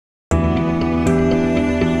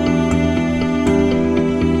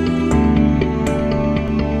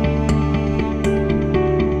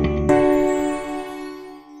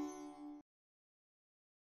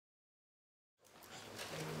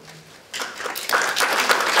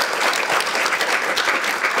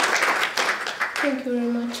Thank you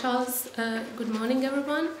very much, Charles. Good morning,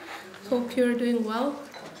 everyone. Hope you're doing well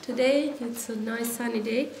today. It's a nice sunny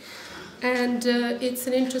day. And it's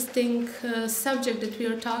an interesting subject that we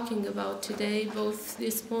are talking about today, both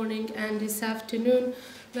this morning and this afternoon.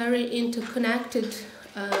 Very interconnected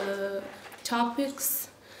topics.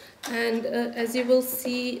 And as you will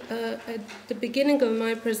see at the beginning of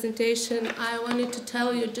my presentation, I wanted to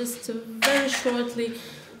tell you just very shortly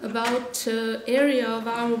about area of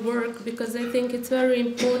our work, because I think it's very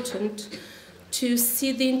important to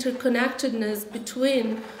see the interconnectedness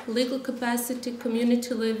between legal capacity,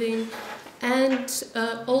 community living, and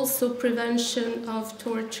also prevention of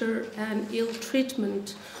torture and ill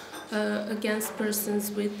treatment against persons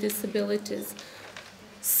with disabilities.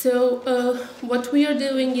 So what we are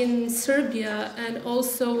doing in Serbia, and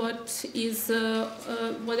also what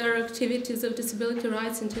are activities of Disability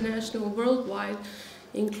Rights International worldwide,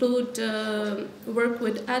 include work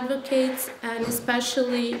with advocates, and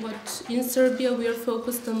especially what in Serbia we are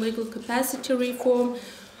focused on legal capacity reform,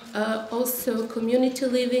 also community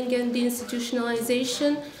living and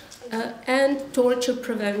deinstitutionalization, and torture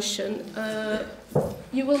prevention.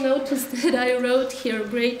 You will notice that I wrote here,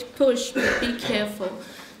 great push, but be careful.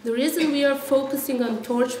 The reason we are focusing on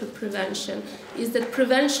torture prevention is that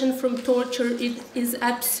prevention from torture is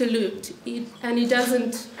absolute, and it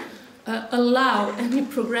doesn't allow any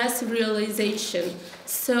progressive realization.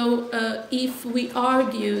 So if we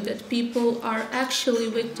argue that people are actually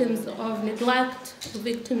victims of neglect,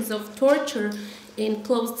 victims of torture in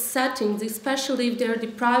closed settings, especially if they are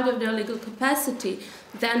deprived of their legal capacity,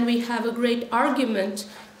 then we have a great argument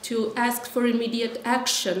to ask for immediate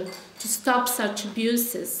action to stop such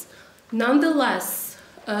abuses. Nonetheless,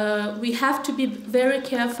 we have to be very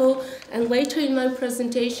careful, and later in my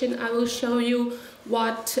presentation I will show you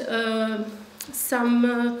what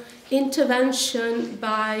some intervention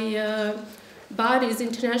by bodies,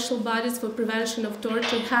 international bodies for prevention of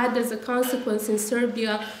torture, had as a consequence in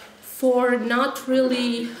Serbia for not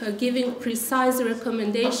really giving precise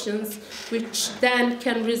recommendations, which then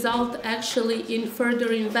can result actually in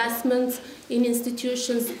further investments in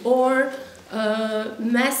institutions or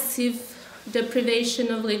massive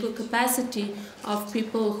deprivation of legal capacity of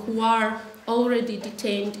people who are already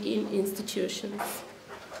detained in institutions.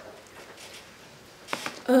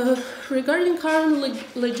 Regarding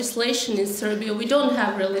current legislation in Serbia, we don't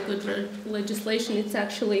have really good legislation. It's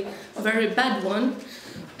actually a very bad one.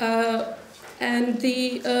 And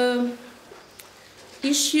the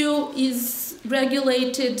issue is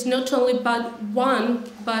regulated not only by one,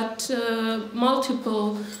 but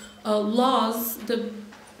multiple laws. The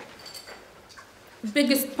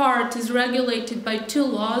biggest part is regulated by two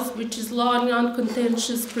laws, which is law on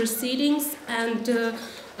non-contentious proceedings and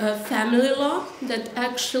family law, that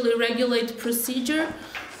actually regulate procedure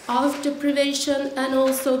of deprivation and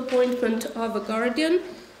also appointment of a guardian.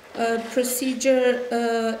 Procedure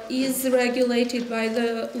is regulated by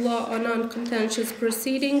the law on non-contentious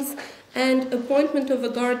proceedings, and appointment of a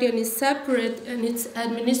guardian is separate, and it's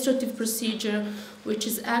administrative procedure, which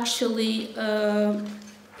is actually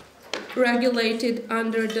regulated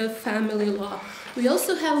under the family law. We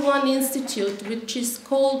also have one institute which is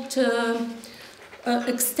called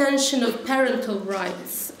extension of parental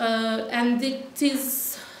rights, and it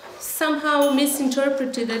is somehow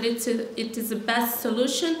misinterpreted that it is the best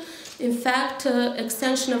solution. In fact,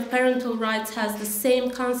 extension of parental rights has the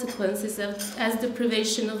same consequences as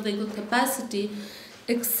deprivation of legal capacity,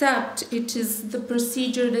 except it is the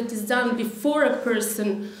procedure that is done before a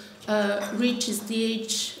person reaches the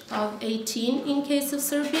age of 18 in case of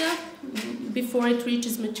Serbia, before it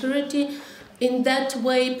reaches maturity. In that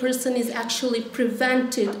way, person is actually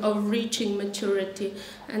prevented of reaching maturity,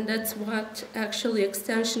 and that's what actually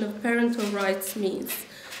extension of parental rights means.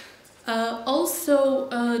 Also,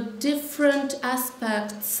 different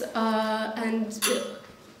aspects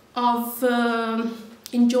of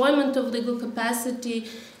enjoyment of legal capacity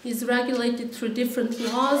is regulated through different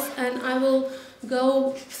laws, and I will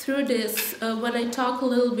go through this when I talk a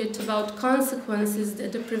little bit about consequences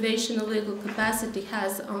that deprivation of legal capacity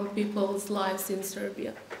has on people's lives in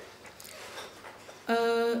Serbia.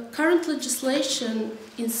 Current legislation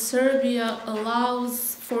in Serbia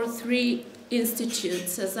allows for three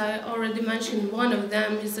institutes. As I already mentioned, one of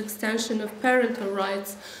them is extension of parental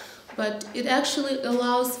rights, but it actually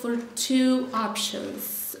allows for two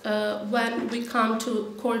options when we come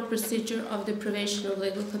to court procedure of deprivation of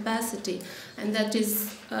legal capacity, and that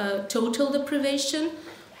is total deprivation,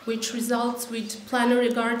 which results with plenary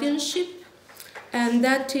guardianship, and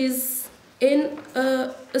that is in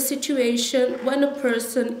a situation when a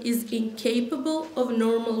person is incapable of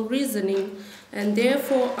normal reasoning and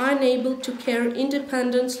therefore unable to care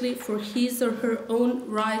independently for his or her own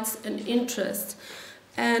rights and interests.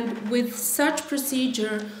 And with such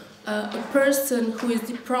procedure, a person who is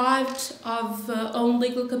deprived of own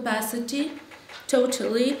legal capacity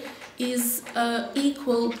totally is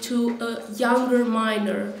equal to a younger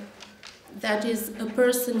minor, that is, a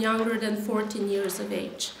person younger than 14 years of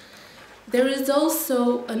age. There is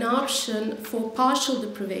also an option for partial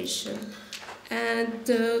deprivation, and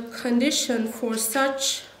the condition for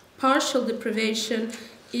such partial deprivation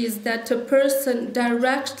is that a person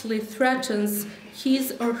directly threatens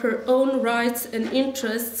his or her own rights and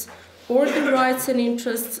interests or the rights and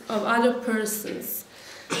interests of other persons.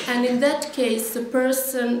 And in that case, the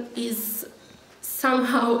person is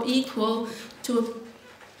somehow equal to an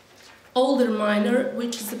older minor,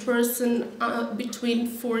 which is a person between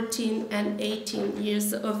 14 and 18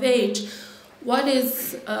 years of age. What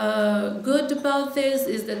is good about this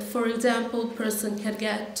is that, for example, a person can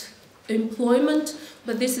get employment,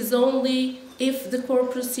 but this is only if the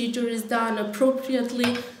court procedure is done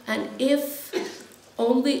appropriately and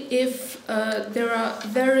only if there are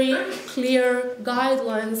very clear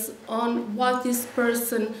guidelines on what this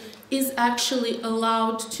person is actually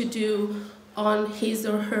allowed to do on his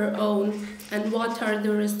or her own and what are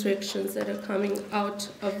the restrictions that are coming out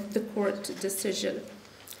of the court decision.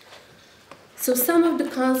 So some of the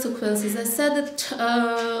consequences, I said that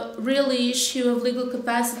really issue of legal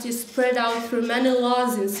capacity is spread out through many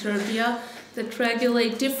laws in Serbia that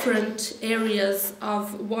regulate different areas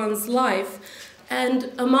of one's life.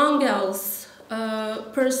 And among else, a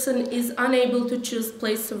person is unable to choose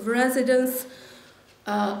place of residence,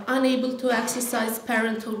 unable to exercise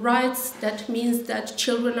parental rights. That means that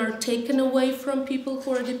children are taken away from people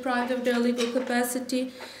who are deprived of their legal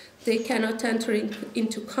capacity. They cannot enter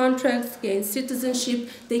into contracts, gain citizenship.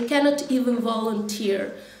 They cannot even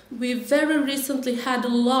volunteer. We very recently had a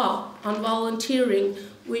law on volunteering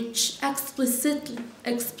which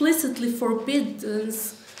explicitly forbids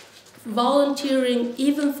volunteering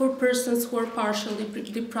even for persons who are partially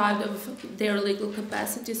deprived of their legal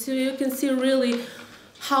capacity. So you can see really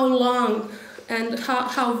how long and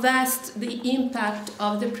how vast the impact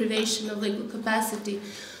of the deprivation of legal capacity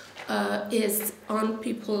is on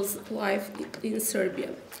people's life in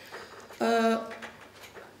Serbia.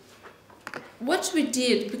 What we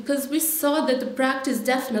did, because we saw that the practice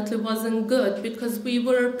definitely wasn't good, because we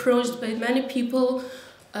were approached by many people,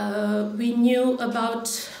 we knew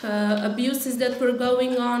about abuses that were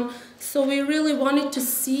going on, so we really wanted to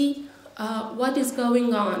see what is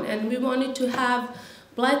going on, and we wanted to have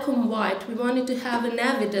black and white. We wanted to have an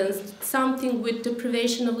evidence that something with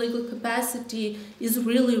deprivation of legal capacity is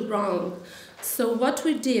really wrong. So what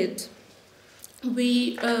we did,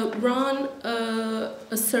 we ran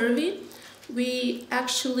a survey. We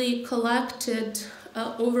actually collected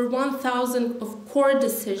over 1,000 of court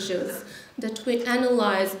decisions that we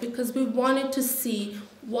analyzed because we wanted to see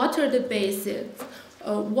what are the basics,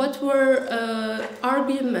 what were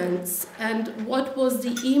arguments, and what was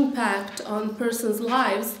the impact on persons'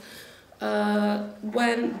 lives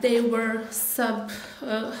when they were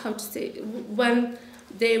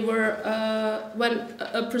when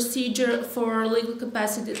a procedure for legal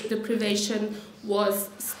capacity deprivation was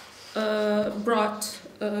brought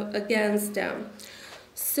against them.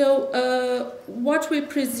 So what we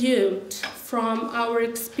presumed from our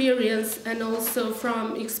experience and also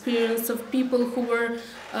from experience of people who were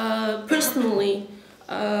personally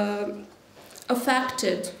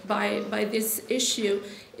affected by this issue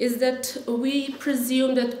is that we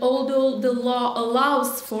presume that although the law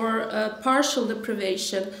allows for partial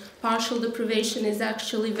deprivation is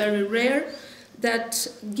actually very rare, that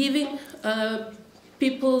giving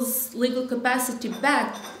people's legal capacity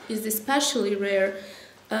back is especially rare,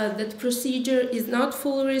 that procedure is not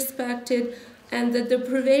fully respected, and that the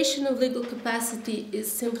deprivation of legal capacity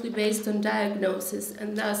is simply based on diagnosis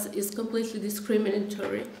and thus is completely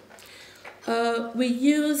discriminatory. We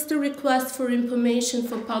used the request for information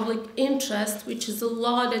for public interest, which is a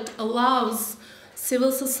law that allows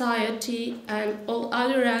civil society and all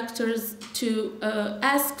other actors to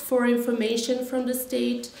ask for information from the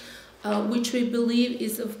state, which we believe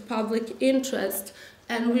is of public interest.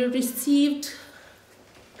 And we received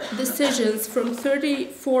decisions from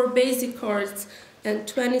 34 basic courts and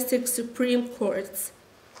 26 Supreme Courts.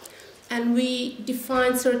 And we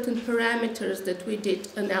defined certain parameters that we did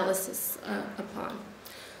analysis upon.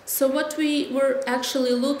 So what we were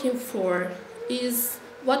actually looking for is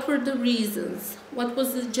what were the reasons, what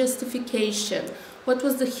was the justification, what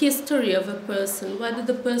was the history of a person, whether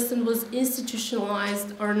the person was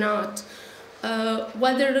institutionalized or not,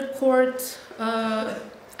 whether the court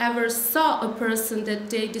ever saw a person that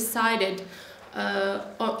they decided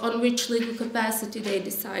on which legal capacity they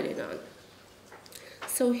decided on.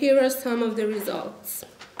 So here are some of the results.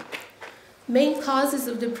 Main causes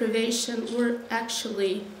of deprivation were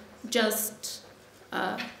actually just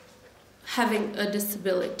having a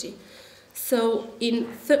disability. So in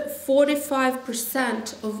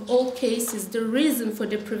 45% of all cases, the reason for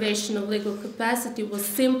deprivation of legal capacity was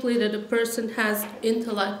simply that a person has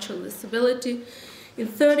intellectual disability. In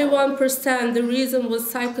 31%, the reason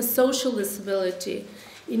was psychosocial disability.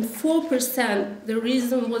 In 4%, the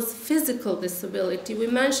reason was physical disability. We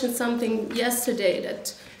mentioned something yesterday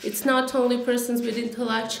that it's not only persons with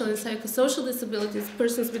intellectual and psychosocial disabilities,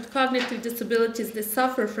 persons with cognitive disabilities that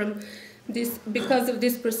suffer from this because of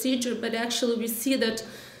this procedure, but actually we see that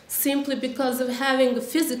simply because of having a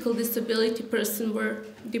physical disability, person were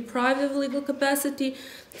deprived of legal capacity.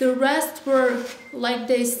 The rest were, like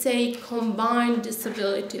they say, combined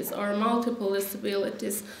disabilities or multiple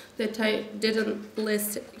disabilities that I didn't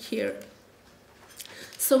list here.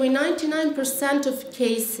 So in 99% of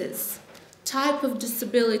cases, type of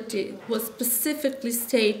disability was specifically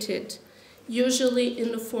stated, usually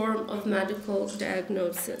in the form of medical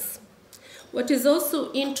diagnosis. What is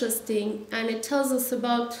also interesting, and it tells us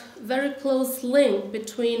about very close link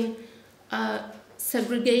between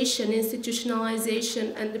segregation,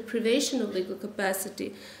 institutionalization, and deprivation of legal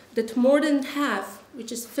capacity, that more than half,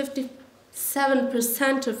 which is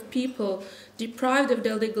 57% of people deprived of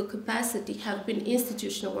their legal capacity have been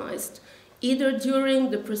institutionalized, either during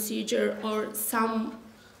the procedure or sometime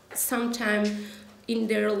in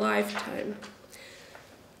their lifetime.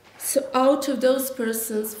 So out of those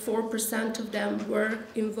persons, 4% of them were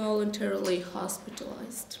involuntarily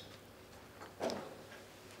hospitalized.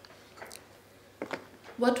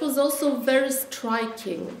 What was also very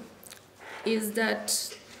striking is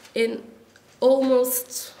that in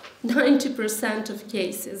almost 90% of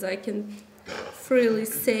cases, I can freely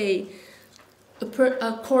say,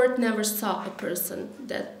 a court never saw a person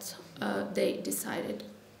that they decided,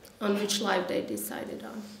 on which life they decided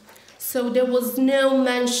on. So there was no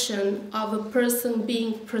mention of a person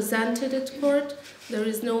being presented at court. There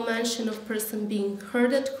is no mention of person being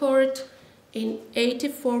heard at court. In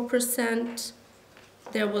 84%,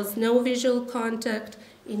 there was no visual contact.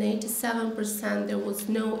 In 87%, there was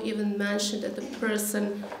no even mention that the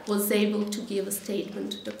person was able to give a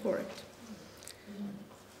statement to the court.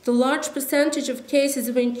 The large percentage of cases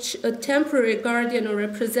in which a temporary guardian or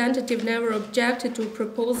representative never objected to a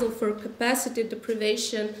proposal for capacity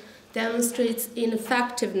deprivation demonstrates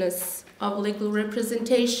ineffectiveness of legal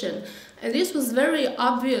representation. And this was very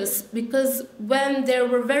obvious because when there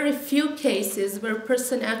were very few cases where a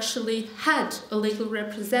person actually had a legal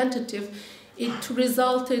representative, it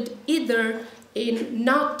resulted either in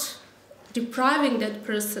not depriving that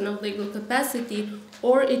person of legal capacity,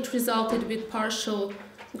 or it resulted with partial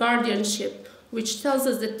guardianship, which tells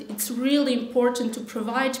us that it's really important to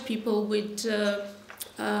provide people with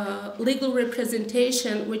legal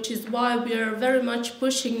representation, which is why we are very much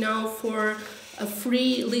pushing now for a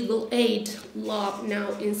free legal aid law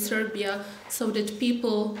now in Serbia, so that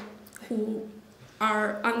people who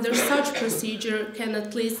are under such procedure can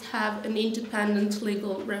at least have an independent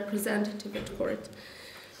legal representative at court.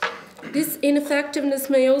 This ineffectiveness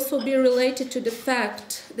may also be related to the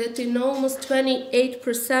fact that in almost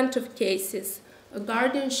 28% of cases, a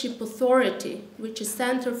guardianship authority, which is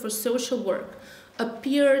Center for Social Work,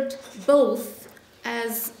 appeared both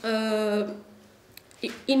as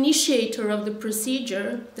initiator of the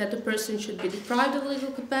procedure, that the person should be deprived of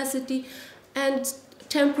legal capacity, and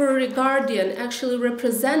temporary guardian, actually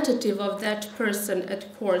representative of that person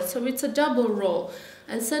at court. So it's a double role.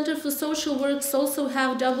 And Center for Social Works also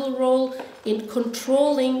have double role in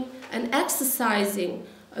controlling and exercising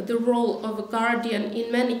the role of a guardian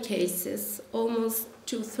in many cases, almost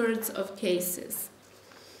 2/3 of cases.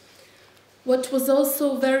 What was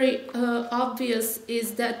also very obvious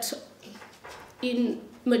is that in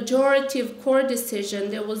majority of court decisions,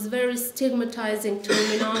 there was very stigmatizing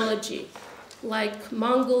terminology, like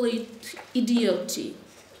mongoloid idiocy,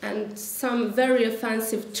 and some very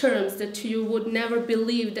offensive terms that you would never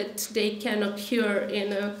believe that they can occur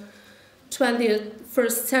in a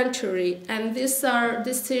 21st century. And these are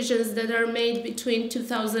decisions that are made between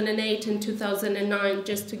 2008 and 2009,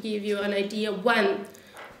 just to give you an idea when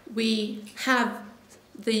we have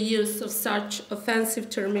the use of such offensive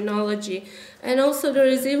terminology. And also there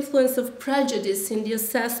is influence of prejudice in the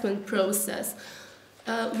assessment process.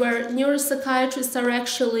 where neuropsychiatrists are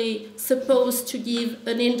actually supposed to give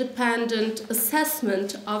an independent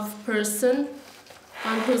assessment of person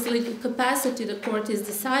on whose legal capacity the court is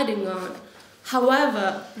deciding on.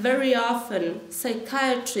 However, very often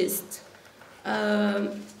psychiatrists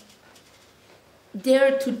dare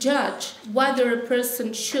to judge whether a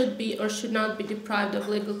person should be or should not be deprived of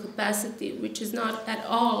legal capacity, which is not at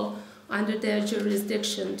all under their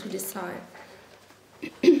jurisdiction to decide.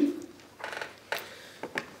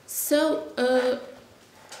 So,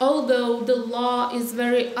 although the law is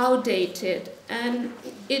very outdated and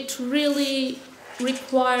it really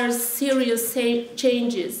requires serious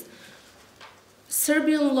changes,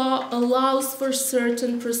 Serbian law allows for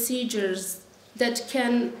certain procedures that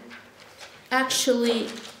can actually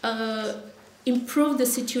improve the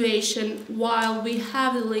situation while we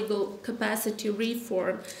have the legal capacity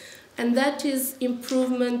reform, and that is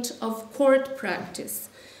improvement of court practice.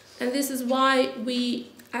 And this is why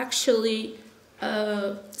we actually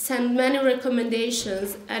send many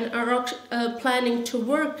recommendations and are planning to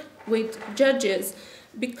work with judges,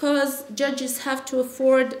 because judges have to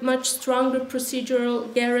afford much stronger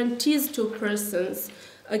procedural guarantees to persons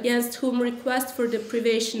against whom requests for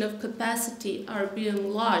deprivation of capacity are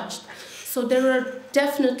being lodged. So there are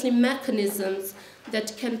definitely mechanisms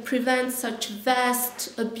that can prevent such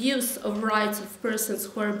vast abuse of rights of persons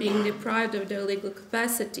who are being deprived of their legal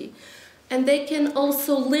capacity. And they can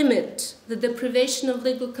also limit the deprivation of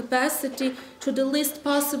legal capacity to the least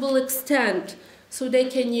possible extent. So they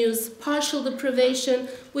can use partial deprivation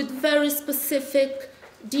with very specific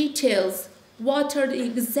details. What are the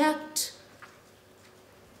exact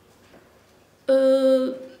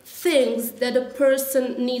things that a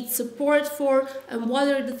person needs support for, and what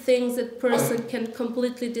are the things that person can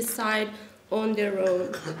completely decide on their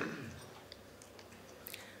own.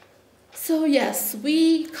 So yes,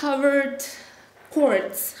 we covered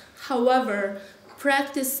courts. However,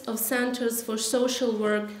 practice of centers for social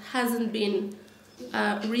work hasn't been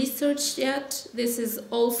researched yet. This is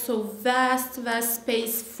also vast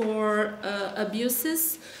space for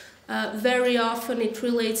abuses. Very often it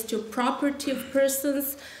relates to property of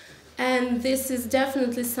persons, and this is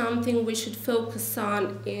definitely something we should focus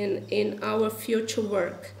on in our future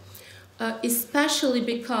work, especially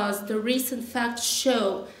because the recent facts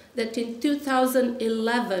show that in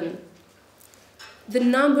 2011, the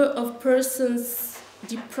number of persons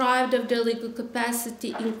deprived of their legal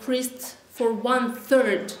capacity increased for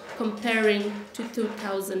 1/3 comparing to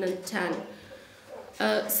 2010.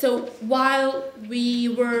 So while we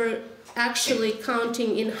were actually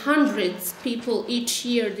counting in hundreds people each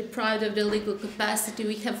year deprived of their legal capacity,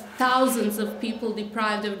 we have thousands of people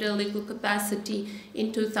deprived of their legal capacity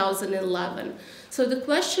in 2011. So the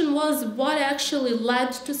question was, what actually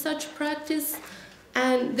led to such practice?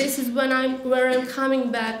 And this is where I'm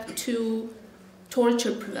coming back to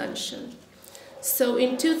torture prevention. So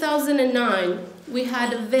in 2009, we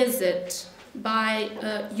had a visit by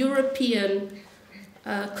a European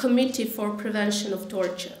Committee for Prevention of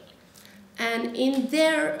Torture. And in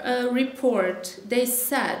their report, they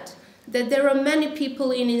said that there are many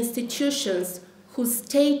people in institutions whose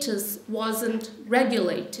status wasn't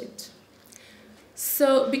regulated.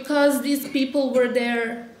 So because these people were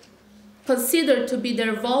there, considered to be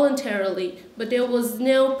there voluntarily, but there was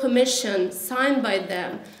no permission signed by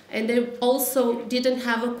them, and they also didn't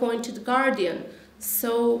have appointed guardian.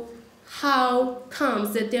 So how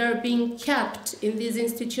comes that they are being kept in these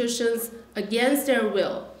institutions against their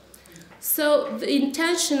will? So the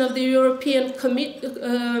intention of the European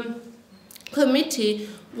Committee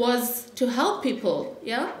was to help people,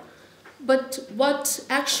 yeah? But what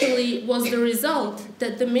actually was the result?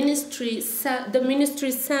 That the ministry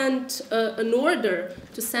sent an order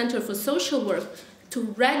to Center for Social Work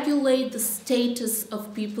to regulate the status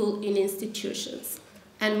of people in institutions.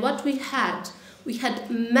 And what we had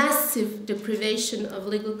massive deprivation of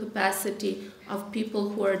legal capacity of people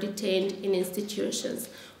who are detained in institutions.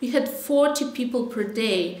 We had 40 people per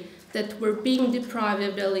day that were being deprived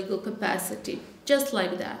of their legal capacity, just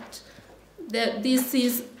like that. This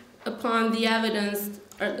is upon the evidence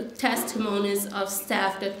or the testimonies of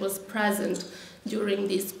staff that was present during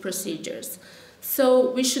these procedures.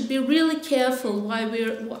 So we should be really careful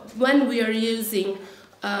when we are using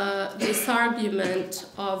this argument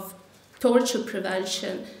of torture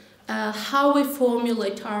prevention, how we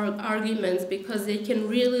formulate our arguments, because they can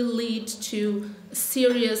really lead to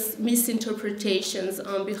serious misinterpretations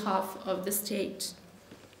on behalf of the state.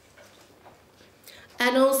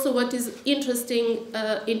 And also what is interesting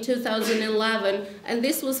in 2011, and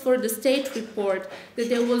this was for the state report, that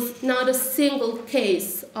there was not a single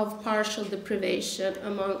case of partial deprivation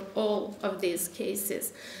among all of these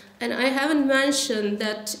cases. And I haven't mentioned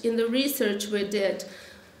that in the research we did,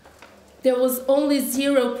 there was only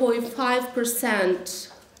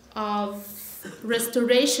 0.5% of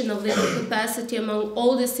restoration of legal capacity among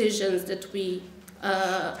all decisions that we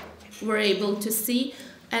were able to see,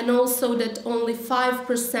 and also that only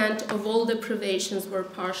 5% of all deprivations were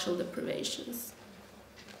partial deprivations.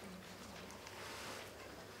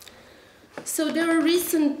 So there are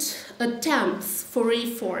recent attempts for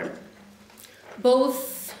reform,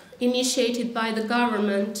 both initiated by the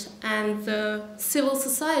government and the civil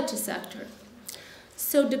society sector.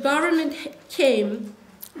 So the government came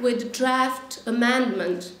with a draft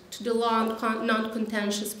amendment to the Law on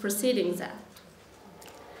Non-Contentious Proceedings Act.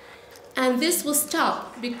 And this was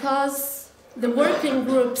stopped because the working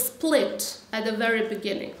group split at the very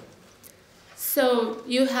beginning. So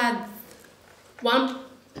you had one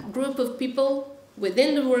group of people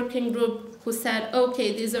within the working group who said,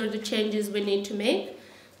 okay, these are the changes we need to make.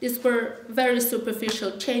 These were very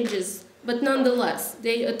superficial changes, but nonetheless,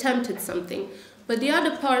 they attempted something. But the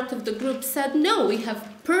other part of the group said, no, we have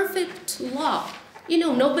perfect law. You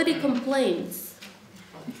know, nobody complains.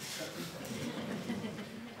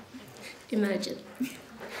 Imagine.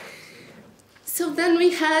 So then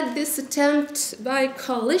we had this attempt by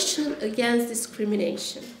Coalition Against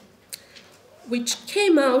Discrimination, which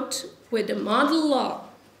came out with a model law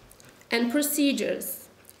and procedures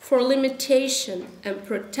for limitation and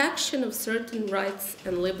protection of certain rights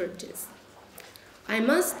and liberties. I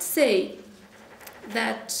must say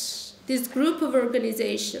that this group of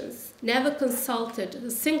organizations never consulted a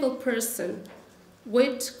single person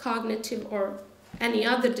with cognitive or any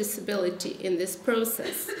other disability in this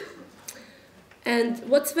process. And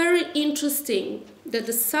what's very interesting, that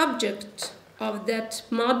the subject of that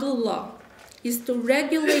model law is to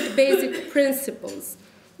regulate basic principles,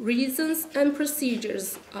 reasons and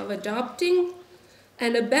procedures of adopting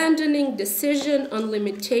and abandoning decision on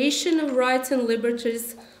limitation of rights and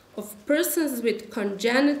liberties of persons with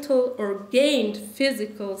congenital or gained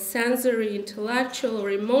physical, sensory, intellectual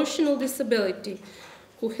or emotional disability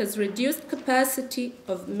who has reduced capacity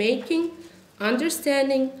of making,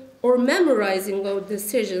 understanding, or memorizing of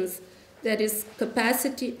decisions, that is,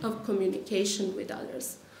 capacity of communication with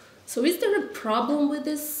others. So is there a problem with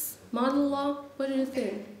this model law? What do you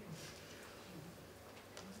think?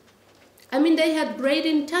 I mean, they had great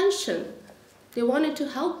intention. They wanted to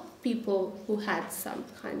help people who had some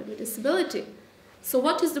kind of a disability. So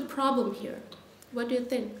what is the problem here? What do you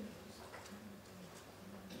think?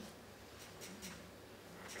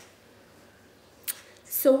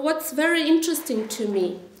 So what's very interesting to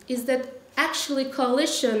me is that actually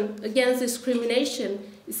Coalition Against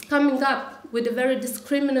Discrimination is coming up with a very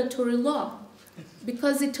discriminatory law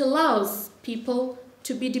because it allows people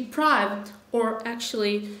to be deprived or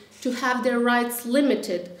actually to have their rights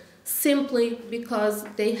limited simply because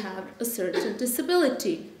they have a certain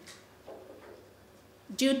disability,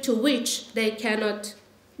 due to which they cannot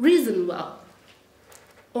reason well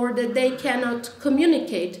or that they cannot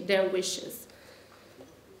communicate their wishes.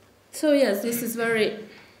 So yes, this is very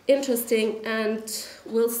interesting, and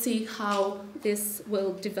we'll see how this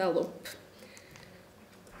will develop.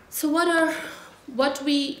 So what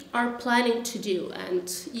we are planning to do, and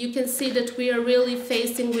you can see that we are really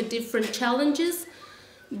facing with different challenges,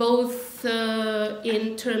 both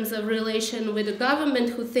in terms of relation with the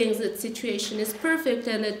government who thinks that the situation is perfect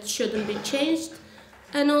and it shouldn't be changed,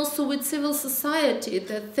 and also with civil society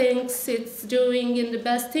that thinks it's doing in the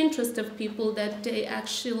best interest of people that they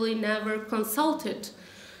actually never consulted.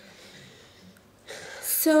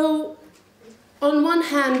 So on one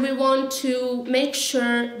hand, we want to make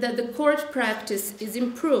sure that the court practice is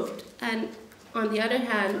improved, and on the other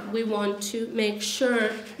hand, we want to make sure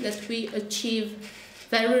that we achieve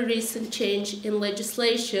very recent change in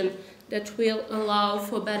legislation that will allow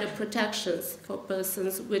for better protections for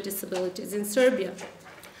persons with disabilities in Serbia.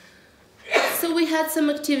 So we had some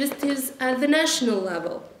activities at the national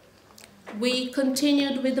level. We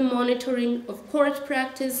continued with the monitoring of court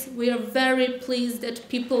practice. We are very pleased that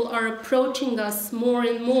people are approaching us more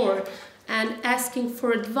and more and asking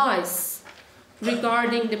for advice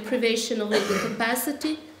regarding the privation of legal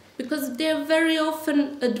capacity, because they are very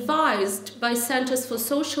often advised by centers for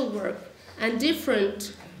social work and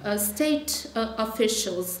different state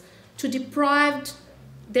officials to deprive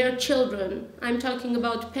their children, I'm talking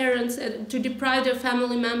about parents, to deprive their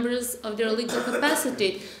family members of their legal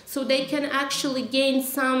capacity so they can actually gain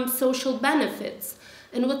some social benefits.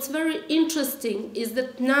 And what's very interesting is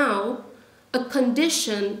that now a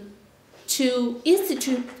condition to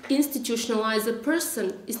institutionalize a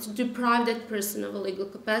person is to deprive that person of a legal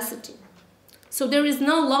capacity. So there is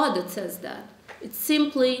no law that says that. It's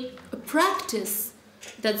simply a practice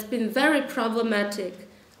that's been very problematic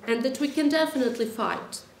and that we can definitely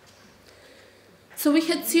fight. So we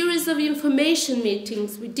had a series of information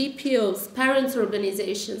meetings with DPOs, parents'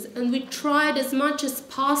 organizations, and we tried as much as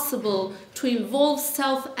possible to involve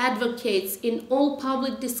self-advocates in all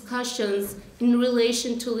public discussions in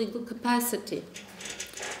relation to legal capacity.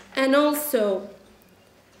 And also,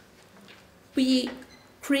 we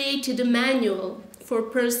created a manual for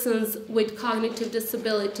persons with cognitive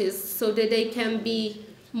disabilities so that they can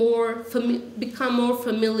become more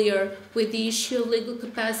familiar with the issue of legal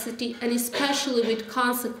capacity and especially with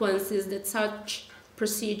consequences that such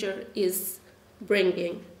procedure is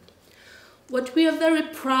bringing. What we are very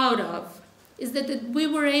proud of is that we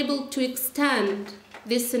were able to extend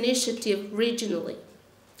this initiative regionally.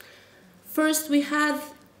 First, we had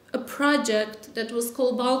a project that was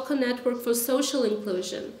called Balkan Network for Social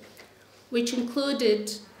Inclusion, which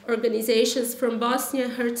included organizations from Bosnia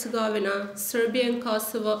and Herzegovina, Serbia and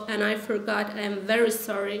Kosovo, and I forgot, I am very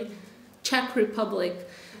sorry, Czech Republic,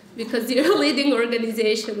 because your leading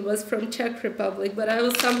organization was from Czech Republic, but I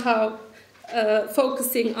was somehow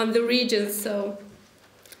focusing on the region, so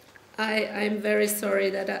I'm very sorry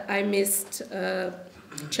that I missed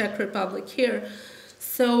Czech Republic here.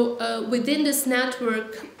 So within this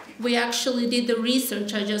network, we actually did the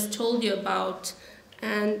research I just told you about,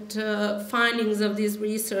 and findings of this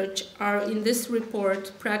research are in this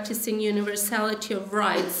report, Practicing Universality of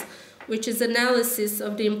Rights, which is analysis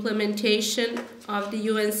of the implementation of the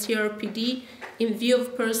UN CRPD in view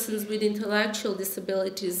of persons with intellectual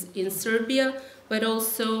disabilities in Serbia, but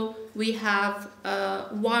also we have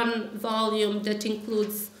one volume that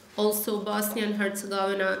includes also Bosnia and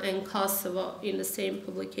Herzegovina and Kosovo in the same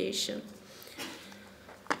publication.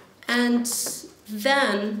 And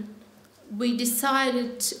then we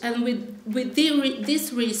decided, and with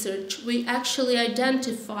this research, we actually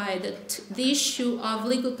identified that the issue of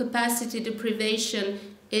legal capacity deprivation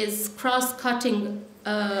is cross-cutting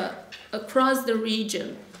across the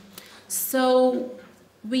region. So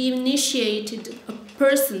we initiated a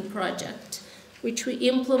person project, which we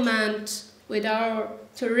implement with our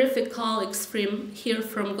terrific colleagues here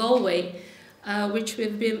from Galway,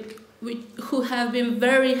 who have been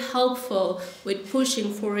very helpful with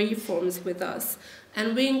pushing for reforms with us.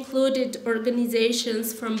 And we included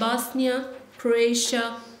organizations from Bosnia,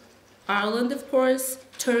 Croatia, Ireland, of course,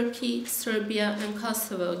 Turkey, Serbia, and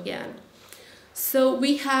Kosovo again. So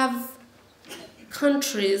we have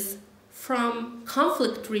countries from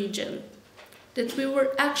conflict region that we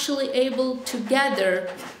were actually able to gather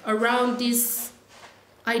around this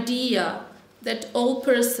idea that all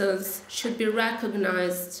persons should be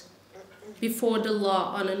recognized before the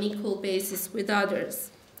law on an equal basis with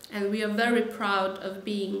others. And we are very proud of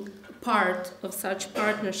being part of such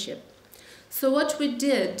partnership. So what we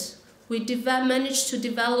did, we managed to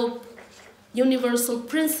develop universal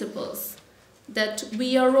principles that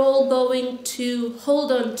we are all going to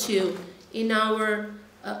hold on to in our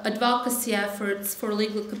advocacy efforts for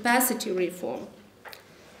legal capacity reform.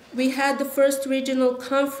 We had the first regional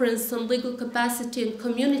conference on legal capacity and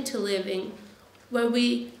community living, where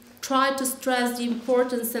we try to stress the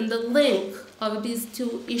importance and the link of these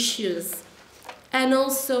two issues. And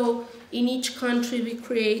also, in each country, we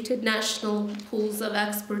created national pools of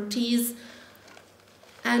expertise,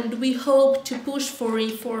 and we hope to push for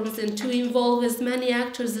reforms and to involve as many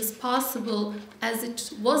actors as possible, as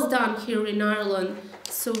it was done here in Ireland.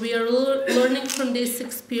 So we are learning from this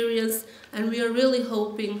experience, and we are really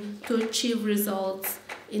hoping to achieve results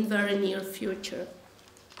in very near future.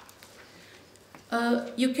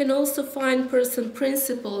 You can also find person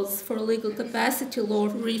principles for legal capacity law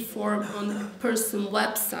reform on the person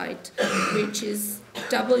website, which is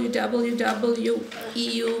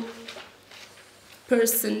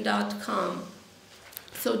www.euperson.com.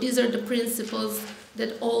 So these are the principles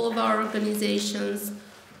that all of our organizations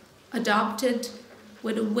adopted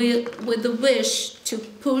with the wish to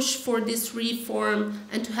push for this reform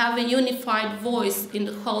and to have a unified voice in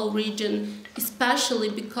the whole region, especially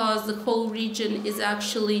because the whole region is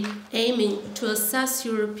actually aiming to assess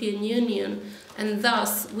European Union, and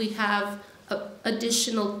thus we have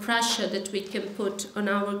additional pressure that we can put on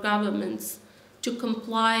our governments to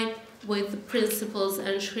comply with the principles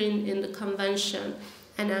enshrined in the Convention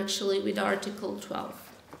and actually with Article 12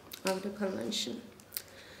 of the Convention.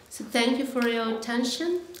 So thank you for your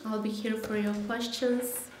attention. I'll be here for your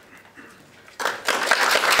questions.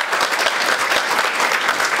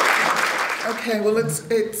 Okay, well,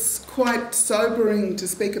 it's quite sobering to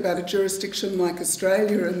speak about a jurisdiction like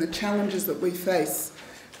Australia and the challenges that we face,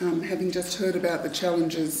 having just heard about the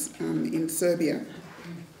challenges in Serbia.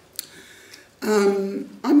 I'm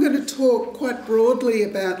going to talk quite broadly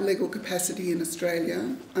about legal capacity in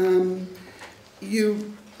Australia. You're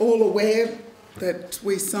all aware that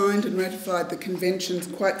we signed and ratified the conventions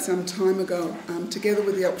quite some time ago, together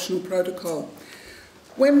with the optional protocol.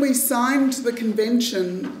 When we signed the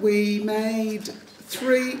convention, we made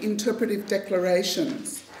 3 interpretive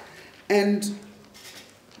declarations, and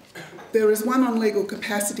there is one on legal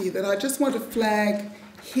capacity that I just want to flag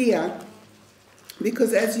here,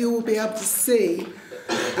 because as you will be able to see,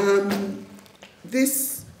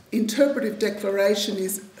 this interpretive declaration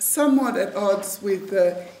is somewhat at odds with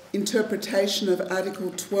the interpretation of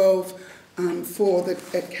Article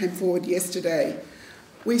 12(4) that came forward yesterday.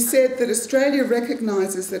 We said that Australia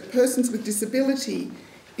recognises that persons with disability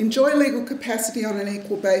enjoy legal capacity on an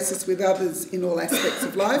equal basis with others in all aspects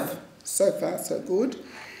of life. So far, so good.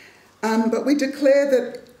 But we declare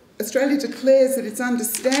that Australia declares that its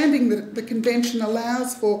understanding that the Convention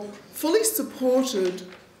allows for fully supported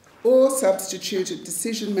or substituted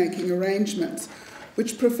decision-making arrangements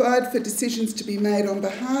which provide for decisions to be made on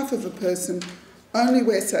behalf of a person only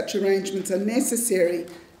where such arrangements are necessary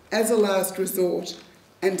as a last resort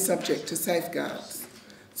and subject to safeguards.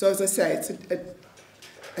 So, as I say, it's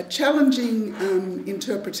a challenging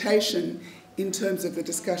interpretation in terms of the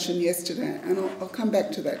discussion yesterday, and I'll come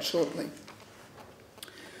back to that shortly.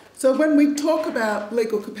 So when we talk about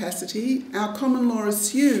legal capacity, our common law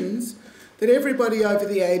assumes that everybody over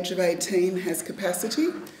the age of 18 has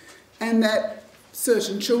capacity, and that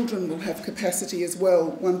certain children will have capacity as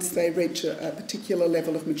well once they reach a particular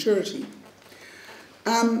level of maturity.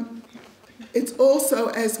 It's also,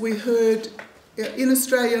 as we heard, in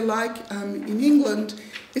Australia, like in England,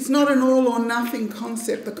 it's not an all or nothing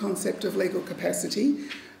concept, the concept of legal capacity.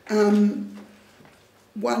 One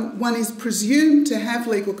is presumed to have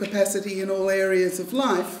legal capacity in all areas of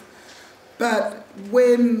life, but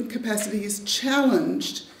when capacity is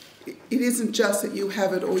challenged, it isn't just that you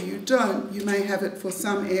have it or you don't. You may have it for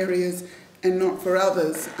some areas and not for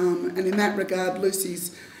others. And in that regard,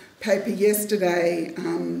 Lucy's paper yesterday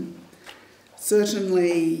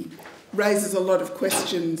certainly raises a lot of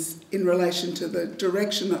questions in relation to the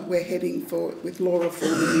direction that we're heading for with law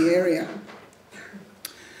reform in the area.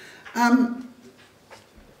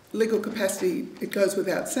 Legal capacity, it goes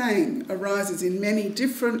without saying, arises in many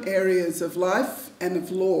different areas of life and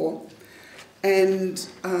of law. And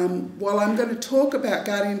while I'm going to talk about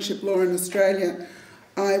guardianship law in Australia,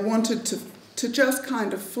 I wanted to just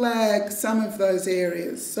kind of flag some of those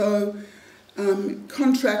areas. So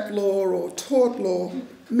contract law or tort law,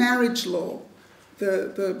 marriage law,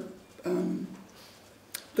 the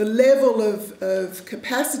level of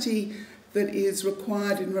capacity that is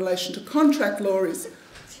required in relation to contract law is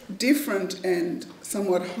different and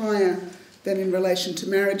somewhat higher than in relation to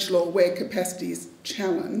marriage law, where capacity is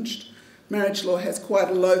challenged. Marriage law has quite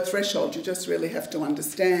a low threshold. You just really have to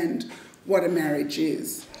understand what a marriage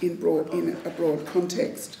is in a broad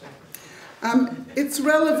context. It's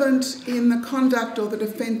relevant in the conduct or the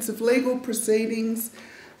defence of legal proceedings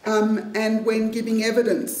and when giving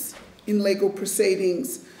evidence in legal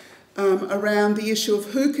proceedings around the issue of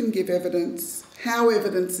who can give evidence, how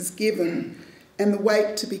evidence is given, and the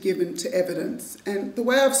weight to be given to evidence. And the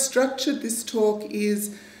way I've structured this talk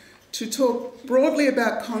is to talk broadly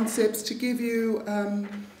about concepts, to give you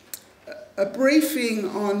a briefing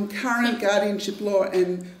on current guardianship law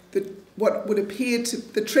and what would appear to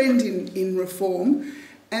the trend in reform,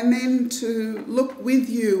 and then to look with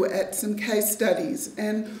you at some case studies.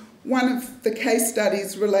 And one of the case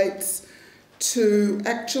studies relates to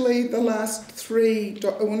actually the last 3,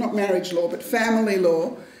 well, not marriage law, but family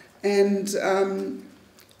law, and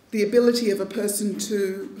the ability of a person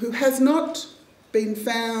who has not been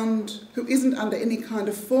found, who isn't under any kind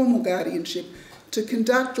of formal guardianship, to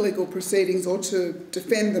conduct legal proceedings or to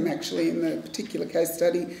defend them actually in the particular case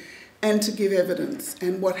study, and to give evidence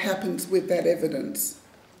and what happens with that evidence.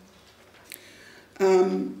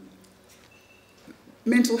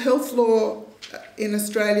 Mental health law in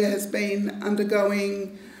Australia has been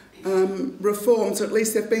undergoing reforms, or at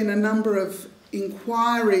least there have been a number of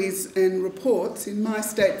inquiries and reports. In my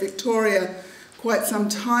state, Victoria, quite some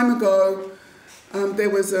time ago, there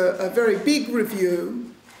was a very big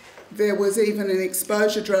review. There was even an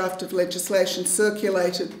exposure draft of legislation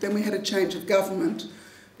circulated. Then we had a change of government.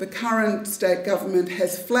 The current state government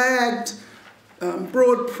has flagged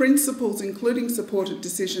broad principles, including supported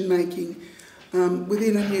decision-making,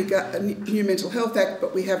 within a new Mental Health Act,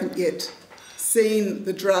 but we haven't yet seen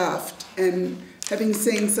the draft and having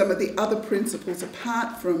seen some of the other principles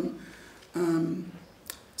apart from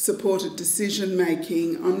supported decision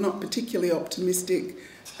making, I'm not particularly optimistic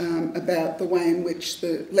about the way in which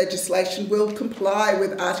the legislation will comply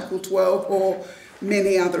with Article 12 or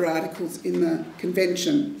many other articles in the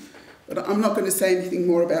Convention. But I'm not going to say anything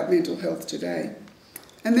more about mental health today.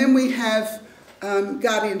 And then we have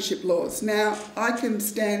guardianship laws. Now, I can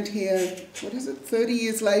stand here, 30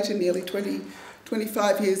 years later, nearly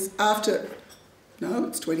 25 years after, no,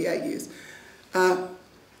 it's 28 years.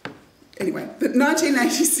 Anyway, but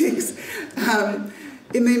 1986,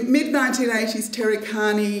 in the mid-1980s, Terry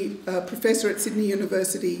Carney, a professor at Sydney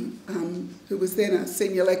University, who was then a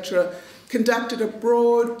senior lecturer, conducted a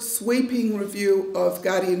broad, sweeping review of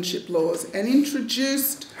guardianship laws and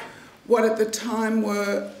introduced what at the time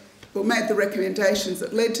made the recommendations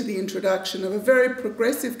that led to the introduction of a very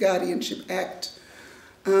progressive guardianship act,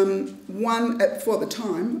 for the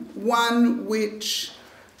time, one which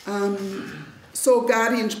saw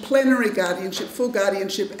plenary guardianship, full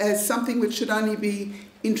guardianship, as something which should only be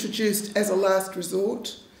introduced as a last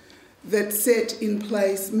resort, that set in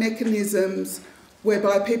place mechanisms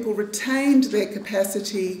whereby people retained their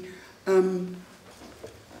capacity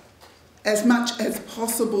as much as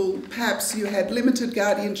possible. Perhaps you had limited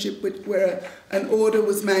guardianship where an order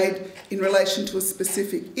was made in relation to a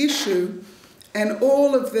specific issue, and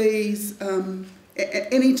all of these,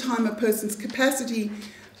 any time a person's capacity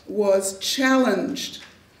was challenged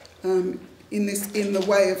in the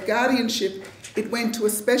way of guardianship, it went to a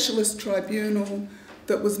specialist tribunal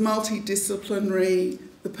that was multidisciplinary.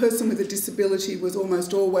 The person with a disability was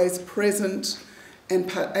almost always present and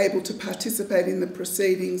able to participate in the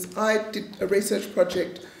proceedings. I did a research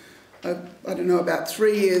project, I don't know, about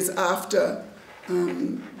 3 years after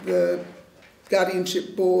the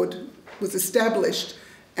guardianship board was established,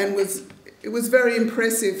 and it was very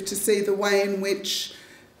impressive to see the way in which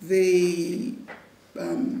the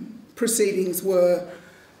proceedings were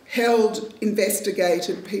held,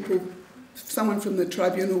 investigated. Someone from the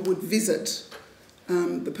tribunal would visit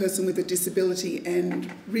the person with a disability and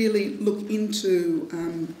really look into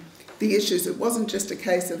the issues. It wasn't just a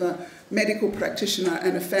case of a medical practitioner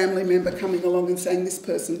and a family member coming along and saying this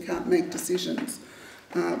person can't make decisions.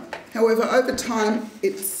 However, over time,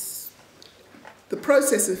 the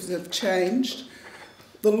processes have changed.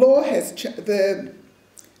 The law has the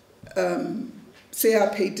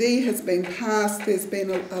CRPD has been passed. There's been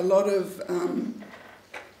a lot of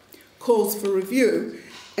calls for review.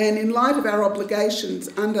 And in light of our obligations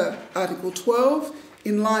under Article 12,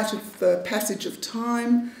 in light of the passage of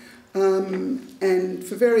time, and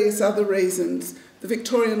for various other reasons, the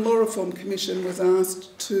Victorian Law Reform Commission was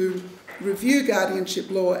asked to review guardianship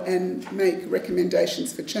law and make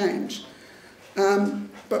recommendations for change.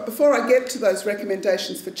 But before I get to those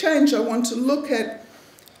recommendations for change, I want to look at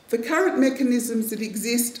the current mechanisms that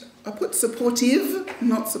exist. I put supportive,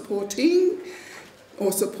 not supporting,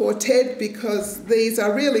 or supported, because these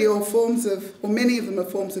are really all forms of, or many of them are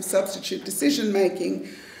forms of substitute decision making,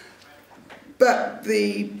 but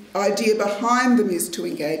the idea behind them is to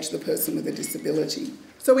engage the person with a disability.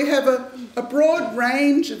 So we have a broad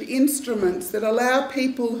range of instruments that allow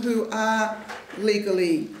people who are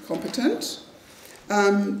legally competent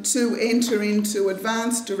to enter into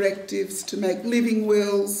advance directives, to make living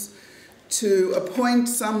wills, to appoint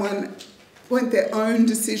their own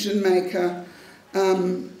decision maker,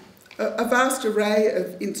 a vast array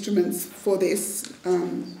of instruments for this.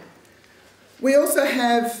 We also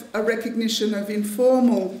have a recognition of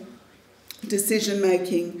informal decision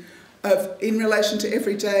making in relation to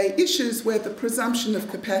everyday issues where the presumption of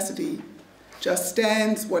capacity just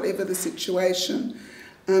stands, whatever the situation,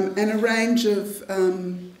 and a range of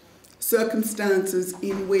circumstances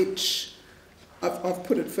in which, I've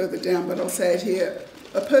put it further down, but I'll say it here,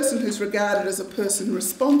 a person who's regarded as a person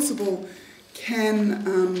responsible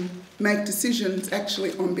can make decisions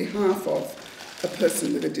actually on behalf of a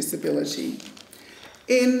person with a disability.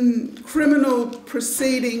 In criminal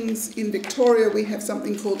proceedings in Victoria, we have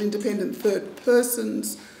something called independent third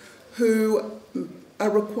persons who are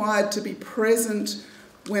required to be present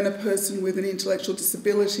when a person with an intellectual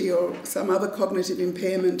disability or some other cognitive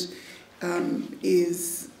impairment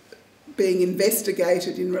is being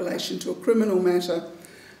investigated in relation to a criminal matter.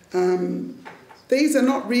 These are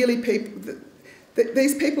not really people.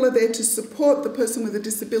 These people are there to support the person with a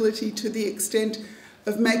disability to the extent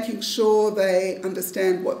of making sure they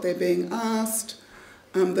understand what they're being asked,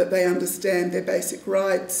 that they understand their basic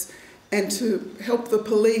rights, and to help the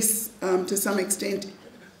police to some extent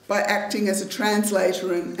by acting as a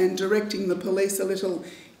translator and directing the police a little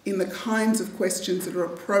in the kinds of questions that are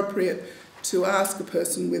appropriate to ask a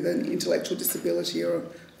person with an intellectual disability or a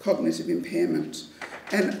cognitive impairment.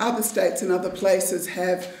 And other states and other places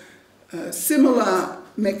have similar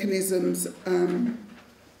mechanisms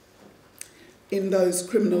in those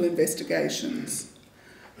criminal investigations.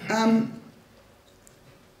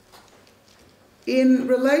 In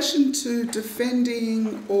relation to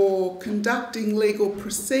defending or conducting legal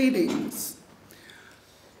proceedings,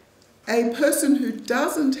 a person who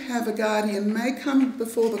doesn't have a guardian may come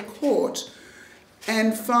before the court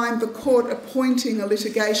and find the court appointing a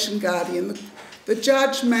litigation guardian. The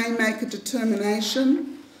judge may make a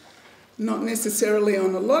determination, not necessarily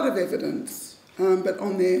on a lot of evidence, but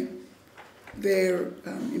on their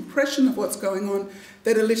impression of what's going on,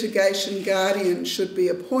 that a litigation guardian should be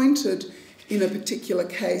appointed in a particular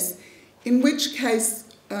case, in which case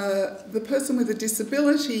the person with a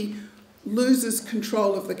disability loses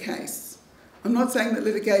control of the case. I'm not saying that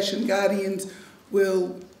litigation guardians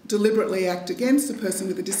will deliberately act against the person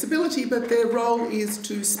with a disability, but their role is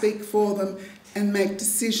to speak for them and make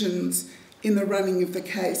decisions in the running of the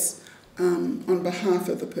case on behalf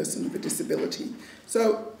of the person with a disability.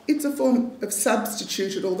 So it's a form of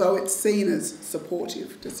substituted, although it's seen as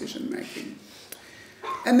supportive decision making.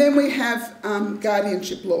 And then we have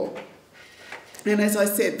guardianship law. And as I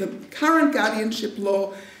said, the current guardianship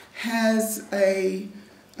law has a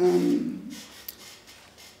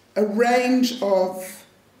range of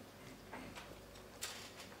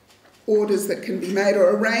orders that can be made, or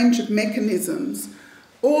a range of mechanisms,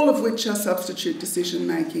 all of which are substitute decision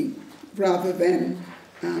making rather than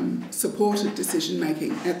supported decision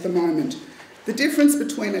making at the moment. The difference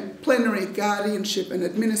between a plenary guardianship and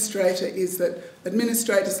administrator is that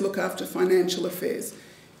administrators look after financial affairs.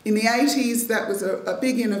 In the 80s, that was a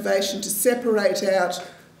big innovation to separate out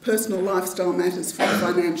personal lifestyle matters from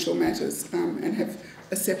financial matters and have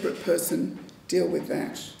a separate person deal with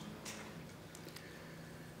that.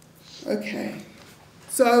 Okay,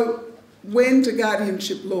 so when do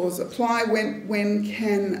guardianship laws apply? When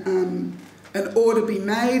can an order be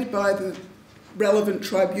made by the relevant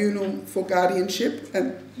tribunal for guardianship?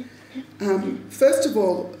 And first of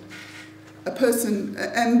all, a person,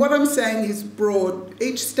 and what I'm saying is broad,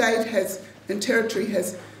 each state has and territory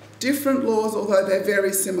has different laws, although they're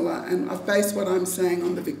very similar, and I've based what I'm saying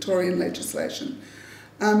on the Victorian legislation.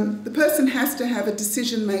 The person has to have a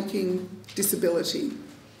decision-making disability.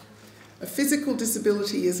 A physical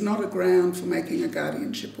disability is not a ground for making a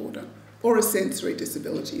guardianship order, or a sensory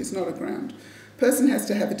disability is not a ground. A person has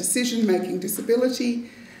to have a decision-making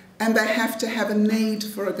disability, and they have to have a need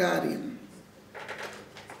for a guardian.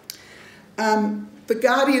 The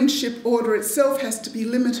guardianship order itself has to be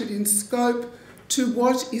limited in scope to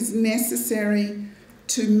what is necessary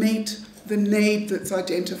to meet the need that's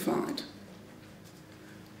identified.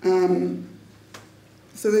 And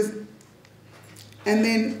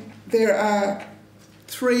then there are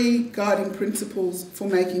 3 guiding principles for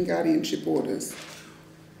making guardianship orders.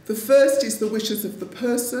 The first is the wishes of the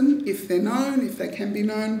person, if they're known, if they can be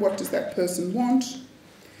known, what does that person want?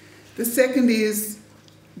 The second is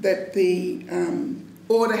that the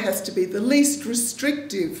order has to be the least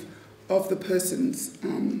restrictive of the person's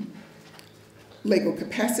legal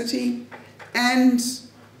capacity, and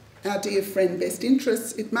our dear friend best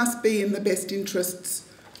interests, it must be in the best interests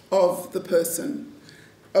of the person,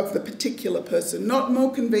 of the particular person, not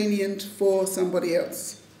more convenient for somebody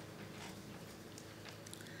else.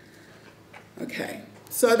 Okay,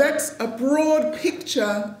 so that's a broad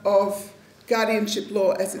picture of guardianship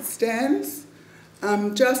law as it stands.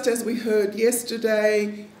 Just as we heard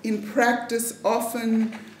yesterday, in practice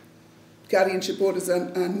often guardianship orders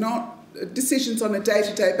are not, decisions on a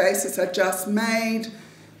day-to-day basis are just made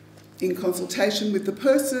in consultation with the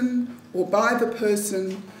person or by the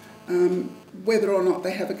person, whether or not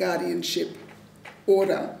they have a guardianship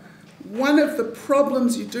order. One of the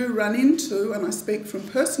problems you do run into, and I speak from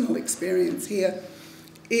personal experience here,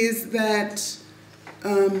 is that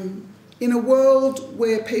in a world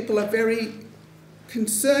where people are very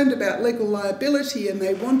concerned about legal liability and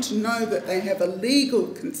they want to know that they have a legal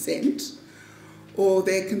consent, or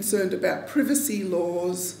they're concerned about privacy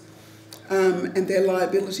laws and their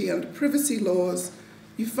liability under privacy laws,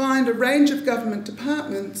 you find a range of government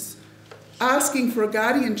departments asking for a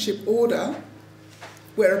guardianship order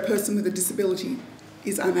where a person with a disability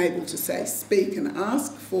is unable to, say, speak and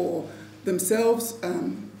ask for themselves,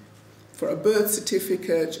 for a birth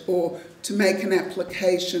certificate, or to make an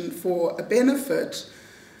application for a benefit,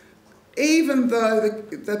 even though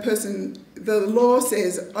the law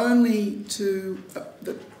says only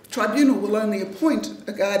the tribunal will only appoint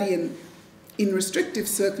a guardian in restrictive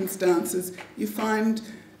circumstances. You find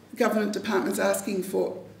government departments asking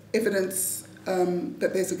for evidence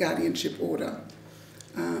that there's a guardianship order.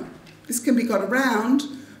 This can be got around,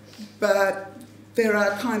 but there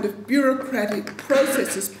are kind of bureaucratic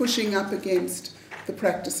processes pushing up against the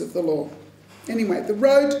practice of the law. Anyway, the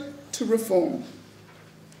road to reform.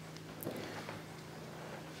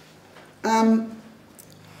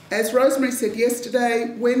 As Rosemary said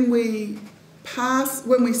yesterday, when we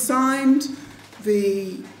signed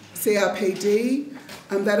the CRPD,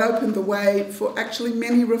 that opened the way for actually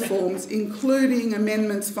many reforms, including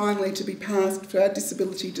amendments finally to be passed for our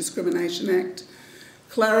Disability Discrimination Act,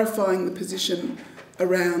 clarifying the position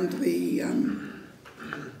around the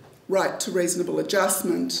right to reasonable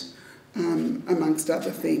adjustment, amongst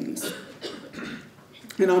other things.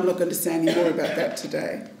 And I'm not going to say any more about that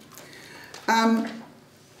today.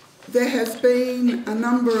 There has been a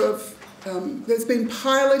number of, there's been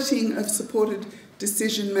piloting of supported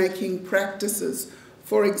decision-making practices.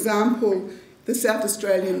 For example, the South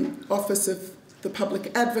Australian Office of the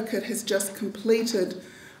Public Advocate has just completed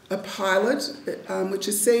a pilot, which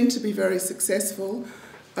is seen to be very successful,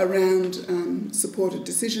 around supported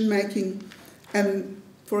decision-making. And,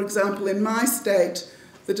 for example, in my state,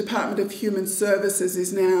 the Department of Human Services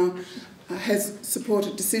is now, has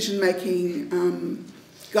supported decision-making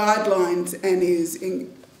guidelines and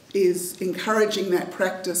is encouraging that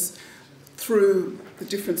practice through the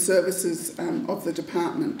different services of the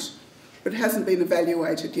department. But it hasn't been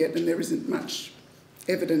evaluated yet, and there isn't much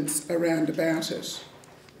evidence around about it.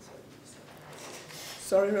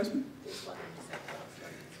 Sorry, Rosemary?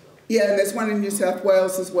 Yeah, there's one in New South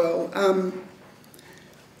Wales as well.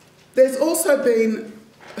 There's also been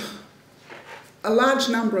a large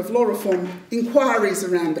number of law reform inquiries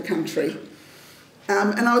around the country.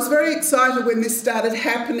 And I was very excited when this started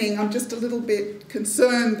happening. I'm just a little bit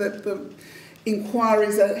concerned that the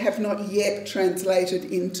inquiries have not yet translated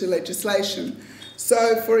into legislation.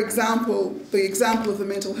 So, for example, the example of the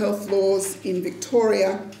mental health laws in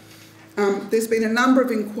Victoria, there's been a number of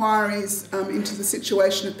inquiries into the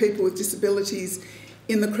situation of people with disabilities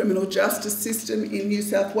in the criminal justice system in New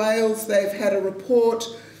South Wales. They've had a report,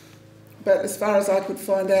 but as far as I could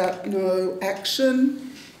find out, no action.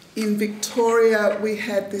 In Victoria, we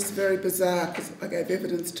had this very bizarre, because I gave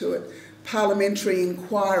evidence to it, parliamentary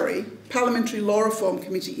inquiry, Parliamentary Law Reform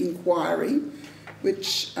Committee inquiry,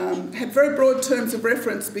 which had very broad terms of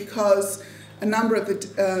reference because a number of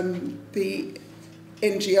the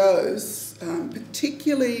NGOs,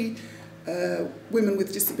 particularly Women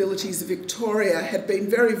with Disabilities of Victoria, had been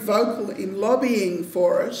very vocal in lobbying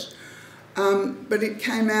for it, but it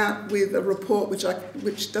came out with a report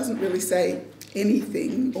which doesn't really say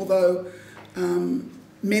anything, although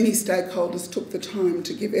many stakeholders took the time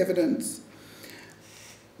to give evidence.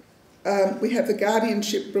 We have the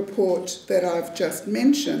guardianship report that I've just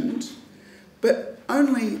mentioned, but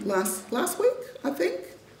only last week, I think?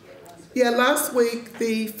 Yeah, last week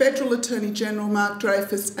the Federal Attorney General, Mark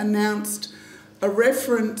Dreyfus, announced a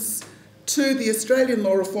reference to the Australian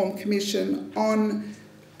Law Reform Commission on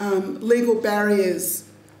legal barriers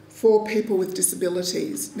for people with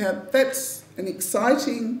disabilities. Now, that's an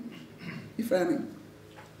exciting... You're frowning.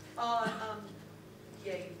 Yeah,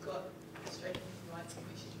 you've got Australian Human Rights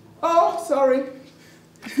Commission. Oh, sorry.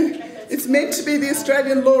 It's meant to be the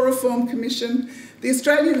Australian Law Reform Commission. The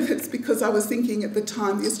Australian, it's because I was thinking at the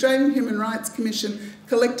time, the Australian Human Rights Commission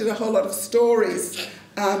collected a whole lot of stories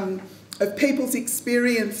of people's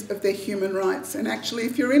experience of their human rights. And actually,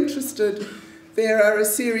 if you're interested, there are a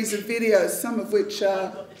series of videos, some of which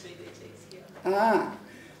are...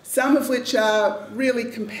 some of which are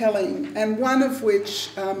really compelling, and one of which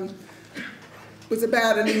was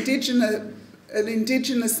about an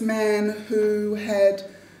Indigenous man who had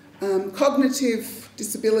cognitive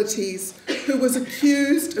disabilities, who was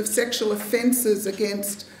accused of sexual offences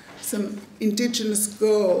against some Indigenous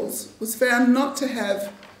girls, was found not to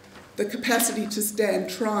have the capacity to stand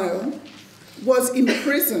trial, was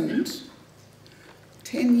imprisoned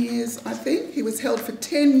 10 years, I think. He was held for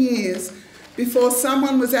 10 years before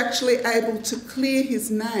someone was actually able to clear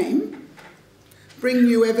his name, bring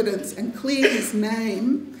new evidence and clear his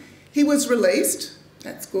name. He was released,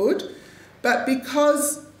 that's good, but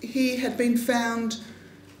because he had been found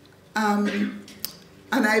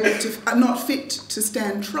unable to, not fit to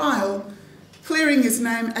stand trial, clearing his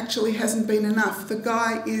name actually hasn't been enough. The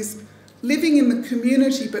guy is living in the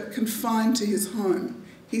community but confined to his home.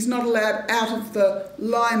 He's not allowed out of the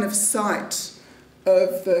line of sight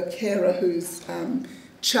of the carer who's,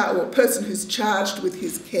 or person who's charged with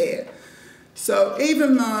his care. So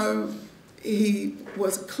even though he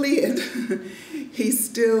was cleared, he's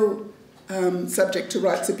still subject to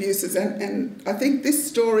rights abuses. And I think this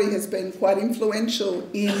story has been quite influential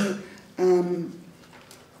in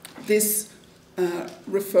this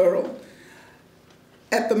referral.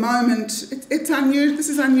 At the moment, it's unusual. This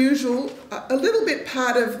is unusual, a little bit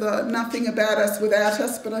part of the nothing about us without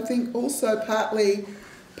us, but I think also partly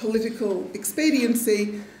political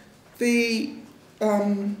expediency. The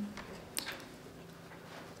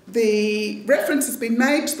reference has been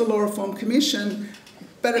made to the Law Reform Commission,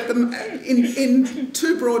 but in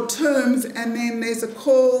too broad terms, and then there's a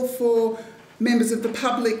call for members of the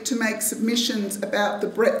public to make submissions about the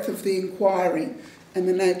breadth of the inquiry and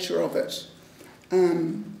the nature of it.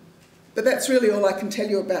 But that's really all I can tell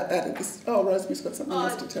you about that at this. Oh, Rosemary's got something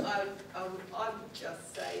else to tell. I would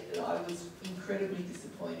just say that I was incredibly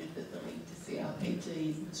disappointed that the link to CRPD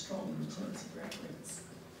isn't strong in the terms of reference.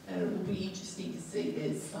 And it will be interesting to see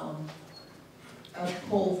there's a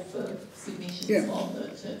call for submissions on the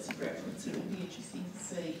terms of reference. It will be interesting to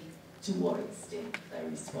see to what extent they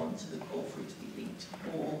respond to the call for it to be linked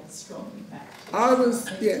more strongly back to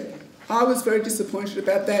I was very disappointed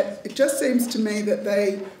about that. It just seems to me that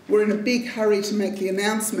they were in a big hurry to make the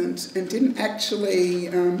announcement and didn't actually...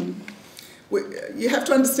 you have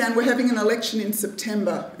to understand we're having an election in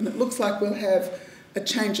September, and it looks like we'll have a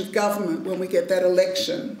change of government when we get that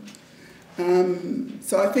election.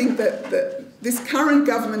 So I think that this current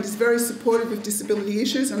government is very supportive of disability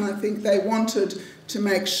issues, and I think they wanted to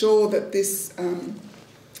make sure that this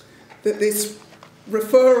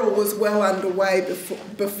referral was well underway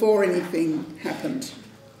before anything happened.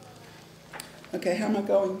 Okay, how am I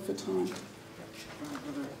going for time?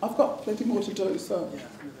 I've got plenty more to do, so...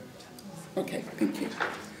 Okay, thank you.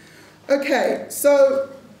 Okay, so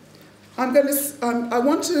I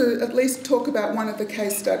want to at least talk about one of the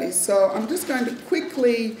case studies. So I'm just going to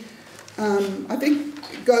quickly, I think,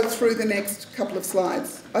 go through the next couple of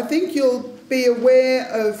slides. I think you'll be aware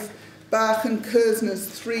of Bach and Kerzner's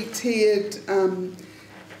three-tiered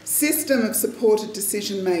system of supported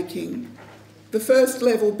decision-making. The first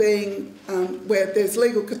level being where there's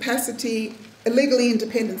legal capacity, a legally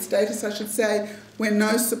independent status, I should say, where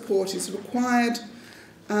no support is required.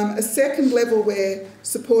 A second level where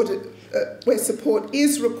support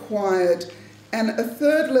is required, and a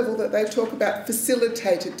third level that they talk about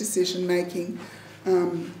facilitated decision-making.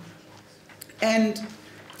 And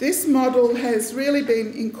this model has really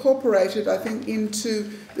been incorporated, I think, into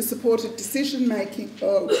the supported decision-making.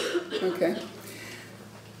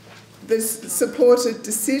 This supported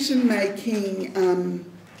decision-making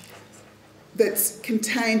that's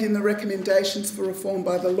contained in the recommendations for reform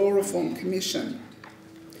by the Law Reform Commission.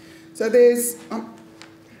 So there's, I'm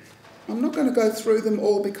not going to go through them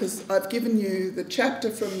all because I've given you the chapter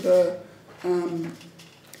from the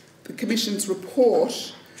Commission's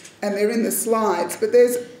report, and they're in the slides, but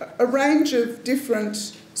there's a range of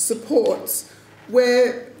different supports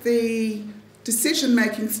where the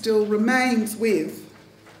decision-making still remains with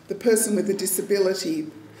the person with the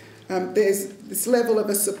disability. There's this level of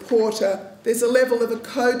a supporter, there's a level of a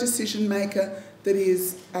co-decision maker that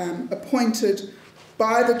is appointed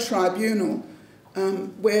by the tribunal,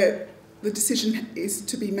 where the decision is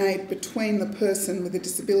to be made between the person with a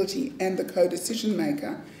disability and the co-decision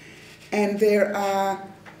maker. And there are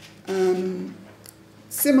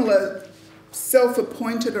similar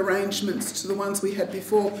self-appointed arrangements to the ones we had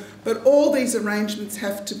before, but all these arrangements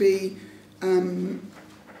have to be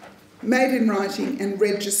made in writing and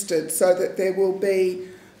registered so that there will be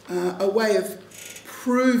a way of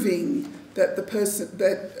proving that the person,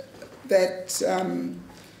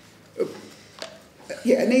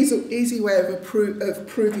 an easy way of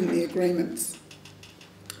proving the agreements.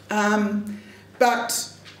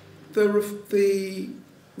 But the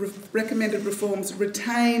recommended reforms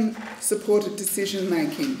retain supported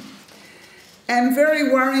decision-making. And very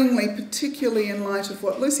worryingly, particularly in light of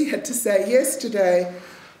what Lucy had to say yesterday,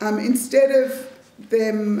 instead of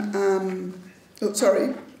them,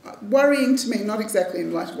 worrying to me, not exactly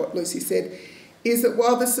in light of what Lucy said, is that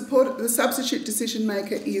while the substitute decision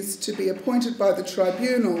maker is to be appointed by the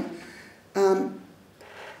tribunal,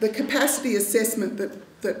 the capacity assessment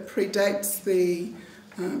that predates the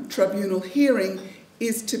tribunal hearing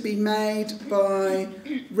is to be made by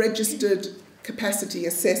registered capacity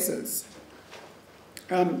assessors.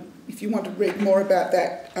 If you want to read more about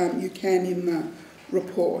that, you can in the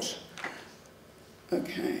report.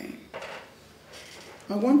 Okay.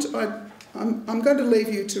 I'm going to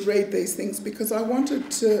leave you to read these things because I wanted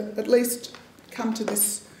to at least come to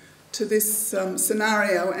this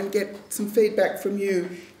scenario and get some feedback from you,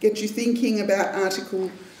 get you thinking about Article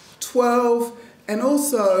 12, and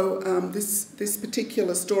also this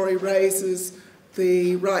particular story raises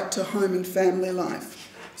the right to home and family life.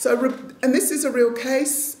 So, and this is a real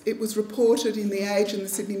case. It was reported in The Age and the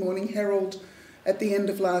Sydney Morning Herald at the end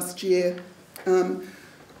of last year.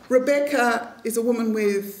 Rebecca is a woman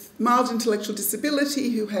with mild intellectual disability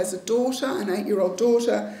who has a daughter, an 8-year-old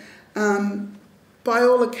daughter. By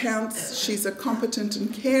all accounts, she's a competent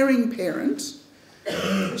and caring parent.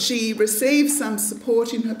 She receives some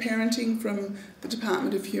support in her parenting from the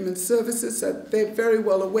Department of Human Services, so they're very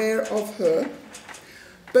well aware of her.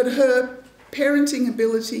 But her parenting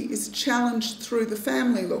ability is challenged through the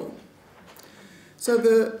family law. So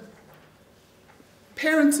the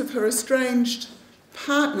parents of her estranged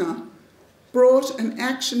partner brought an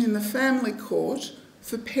action in the family court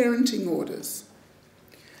for parenting orders.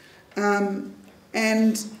 And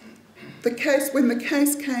the case, when the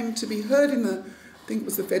case came to be heard in the, I think it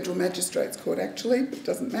was the Federal Magistrates Court actually, but it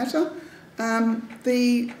doesn't matter,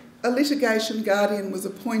 a litigation guardian was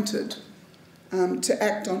appointed to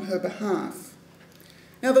act on her behalf.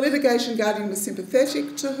 Now, the litigation guardian was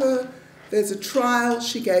sympathetic to her. There's a trial.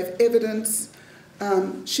 She gave evidence.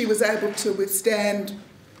 She was able to withstand,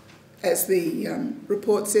 as the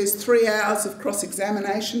report says, 3 hours of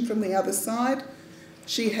cross-examination from the other side.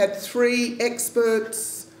 She had 3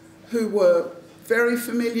 experts who were very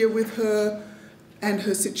familiar with her and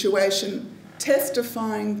her situation,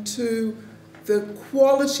 testifying to the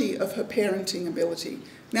quality of her parenting ability.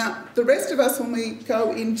 Now, the rest of us, when we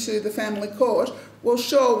go into the family court, well,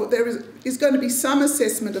 sure, there is going to be some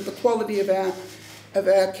assessment of the quality of our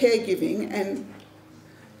caregiving, and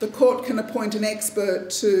the court can appoint an expert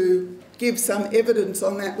to give some evidence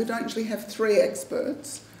on that. We don't usually have 3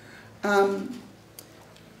 experts.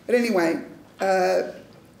 But anyway,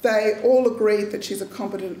 they all agreed that she's a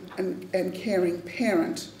competent and caring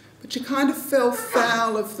parent, but she kind of fell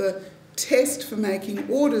foul of the test for making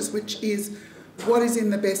orders, which is what is in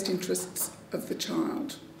the best interests of the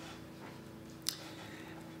child.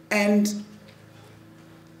 And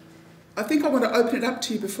I think I want to open it up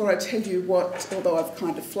to you before I tell you what, although I've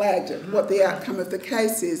kind of flagged it, what the outcome of the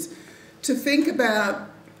case is, to think about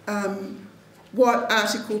what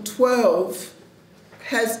Article 12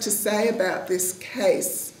 has to say about this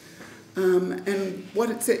case, and what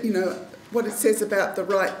it says, you know, what it says about the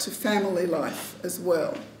right to family life as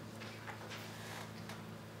well.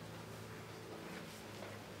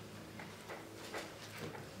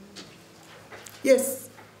 Yes,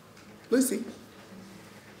 Lucy.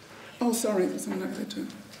 Oh, sorry, there's someone over there too.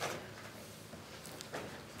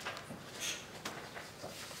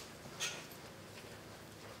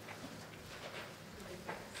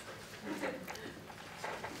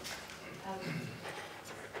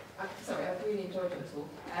 Sorry, I've really enjoyed your talk.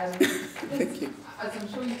 Thank you. As I'm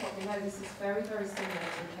sure you probably know, this is very, very similar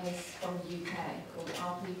to a case from the UK called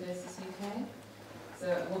RP versus UK. So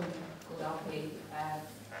a woman called RP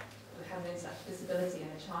who had an intellectual disability in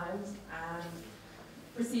a child, and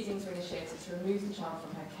proceedings were initiated to remove the child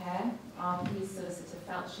from her care. RP's solicitor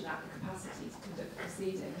felt she lacked the capacity to conduct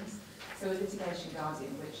proceedings, so a litigation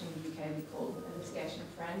guardian, which in the UK we call a litigation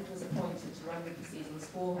friend, was appointed to run the proceedings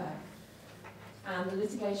for her. And the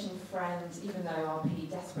litigation friend, even though RP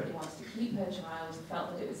desperately wanted to keep her child,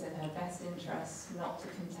 felt that it was in her best interest not to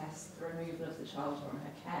contest the removal of the child from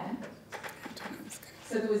her care.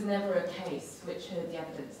 So there was never a case which heard the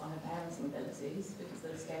evidence on her parenting abilities, because the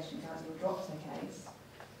litigation guardian dropped her case.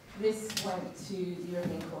 This went to the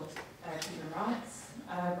European Court of Human Rights.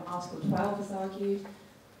 Article 12 was argued,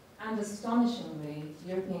 and astonishingly, the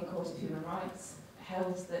European Court of Human Rights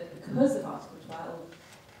held that because of Article 12,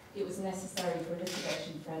 it was necessary for a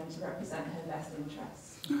litigation friend to represent her best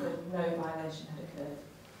interests, but no violation had occurred.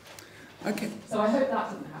 Okay. So I hope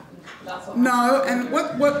that didn't happen. That's what no, and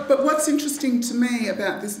but what's interesting to me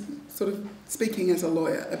about this, sort of speaking as a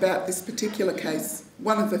lawyer, about this particular case,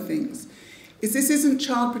 one of the things, is this isn't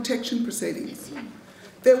child protection proceedings.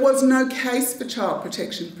 There was no case for child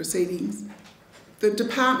protection proceedings. The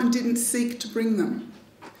department didn't seek to bring them.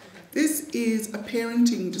 This is a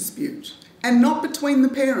parenting dispute, and not between the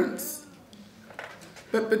parents,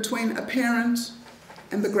 but between a parent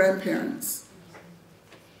and the grandparents.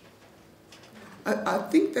 I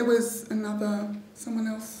think there was someone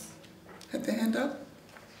else had their hand up.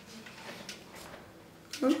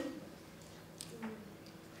 Oh.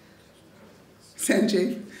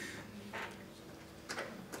 Sanjeev.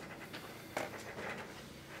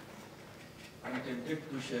 I'm tempted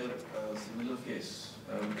to share a similar case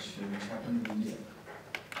which happened in India.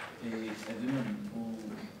 A woman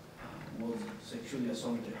who was sexually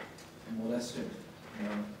assaulted, molested in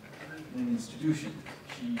an institution.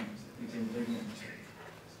 She became pregnant,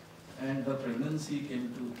 and the pregnancy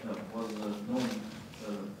was known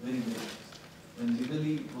very late, when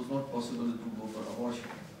legally it was not possible to go for abortion.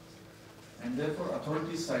 And therefore,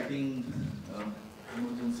 authorities citing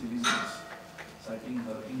emergency reasons, citing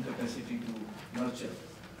her incapacity to nurture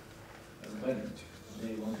as a parent,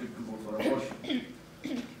 they wanted to go for abortion.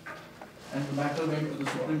 And the matter went to the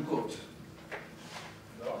Supreme Court.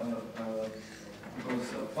 Because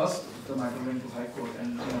first the matter went to High Court,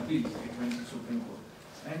 and in appeal it went to Supreme Court.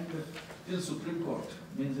 And till Supreme Court,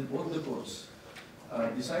 means in both the courts,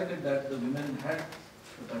 decided that the woman had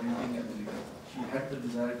the parenting ability. She had the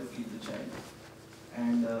desire to keep the child.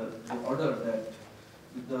 And they ordered that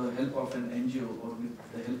with the help of an NGO or with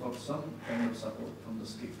the help of some kind of support from the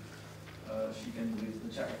state, she can raise the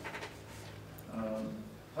child.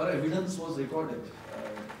 Her evidence was recorded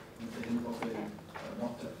with the help of a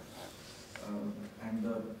doctor. And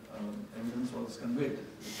the evidence was conveyed to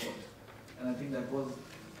the court. And I think that was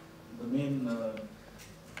the main, that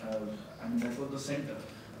was the center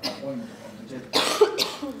point of the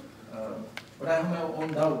judgment. But I have my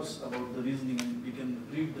own doubts about the reasoning, and we can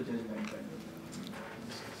read the judgment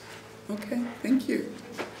and Okay, thank you.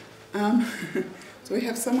 So we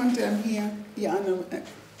have someone down here. Yeah, I know.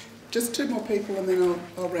 Just two more people and then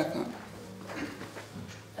I'll wrap up.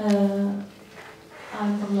 I'm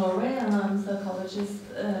from Norway and I'm a psychologist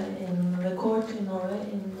in the court in Norway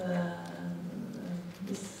in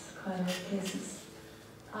this kind of cases.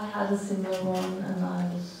 I had a similar one and I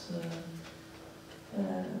was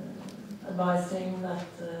advising that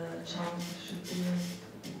the child should be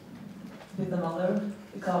with the mother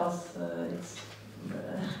because the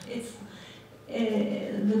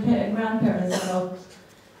grandparents are not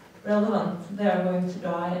relevant. They are going to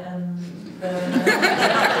die and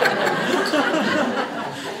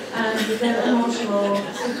and their emotional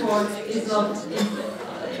support is not,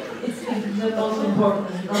 it's the most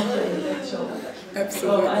important, not the intellectual. Absolutely.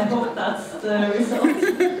 So I hope that's the result.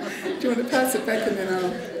 Do you want to pass it back and then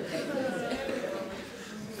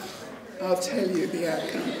I'll tell you the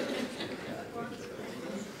outcome.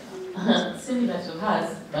 Similar to hers,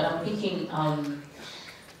 but I'm thinking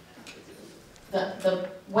the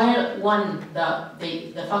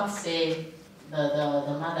facts say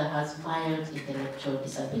the mother has mild intellectual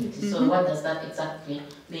disability. So what does that exactly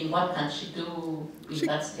mean? What can she do in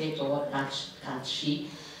that state, or what can't she?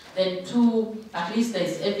 Then two, at least there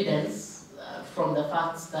is evidence from the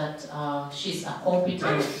facts that she's a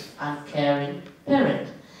competent and caring parent.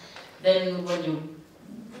 Then when you,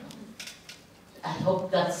 I hope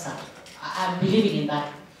that's, I'm believing in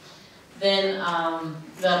that. Then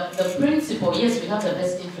the principle, yes, we have the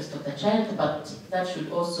best interest of the child, but that should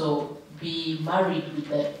also be married with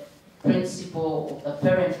the principle of the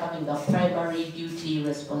parent having the primary duty,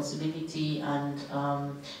 responsibility, and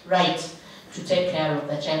right to take care of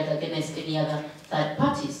the child against any other third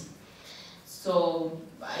parties. So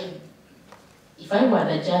if I were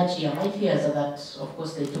the judge here, my fears are that, of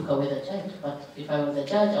course, they took away the child, but if I were the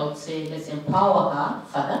judge, I would say, let's empower her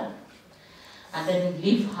further, and then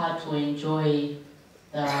leave her to enjoy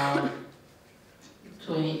the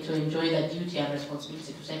duty and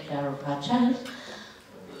responsibility to take care of her child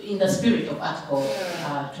in the spirit of Article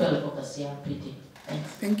 12 of the CRPD.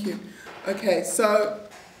 Thanks. Thank you. Okay, so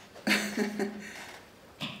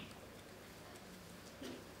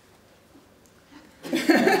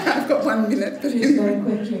I've got 1 minute. But just very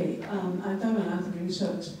quickly, I've done a lot of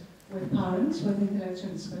research with parents with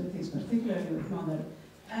intellectual disabilities, particularly with mother,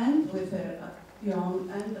 and with their young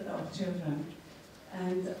and adult children.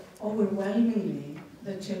 And overwhelmingly,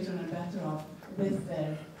 the children are better off with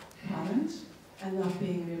their parents and not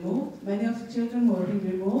being removed. Many of the children who are being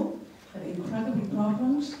removed have incredible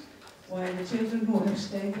problems, while the children who have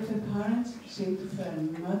stayed with their parents seem to fare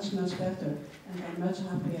much, much better and are much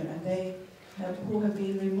happier. And they who have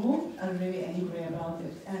been removed are really angry about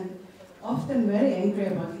it, and often very angry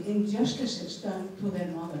about the injustices done to their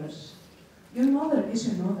mothers. Your mother is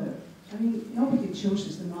your mother. I mean, nobody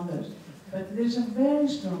chooses the mother, but there's a very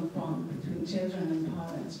strong bond between children and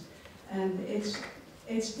parents, and it's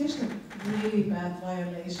just a really bad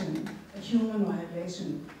violation, a human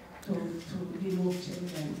violation, to remove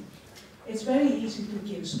children. It's very easy to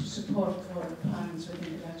give support for parents with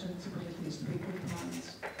intellectual disabilities to be good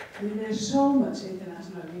parents. I mean, there's so much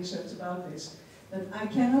international research about this that I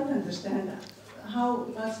cannot understand how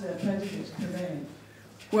much the prejudice prevails.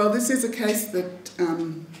 Well, this is a case that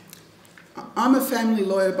I'm a family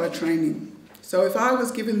lawyer by training. So if I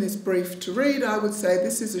was given this brief to read, I would say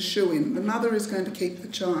this is a shoo-in. The mother is going to keep the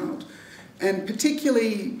child. And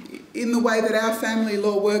particularly in the way that our family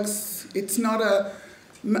law works, it's not a,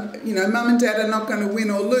 you know, mum and dad are not going to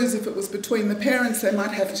win or lose. If it was between the parents, they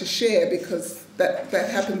might have to share, because that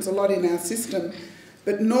happens a lot in our system.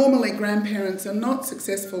 But normally grandparents are not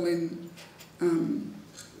successful in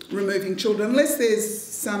removing children unless there's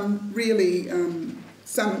some really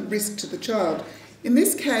some risk to the child. In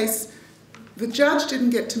this case, the judge didn't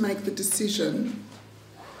get to make the decision.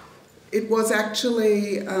 It was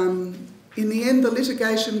actually, in the end, the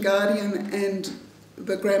litigation guardian and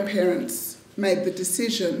the grandparents made the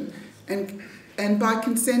decision, and by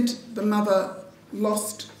consent the mother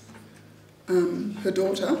lost her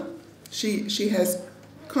daughter. She has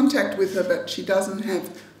contact with her, but she doesn't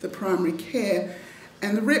have the primary care.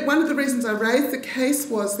 And one of the reasons I raised the case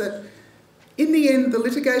was that in the end the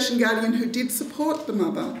litigation guardian who did support the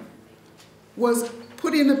mother was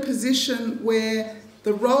put in a position where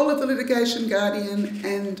the role of the litigation guardian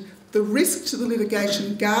and the risk to the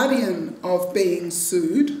litigation guardian of being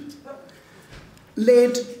sued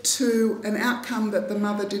led to an outcome that the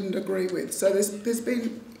mother didn't agree with. So there's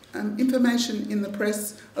been information in the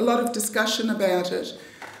press, a lot of discussion about it.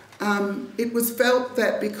 It was felt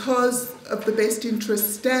that because of the best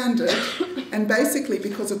interest standard and basically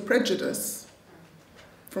because of prejudice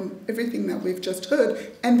from everything that we've just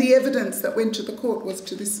heard, and the evidence that went to the court was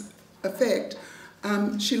to this effect,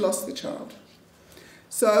 she lost the child.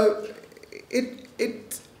 So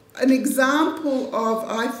it's an example of,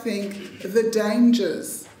 I think, the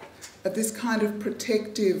dangers of this kind of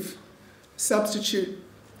protective substitute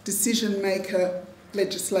decision-maker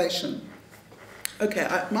legislation. Okay,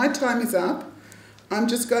 my time is up. I'm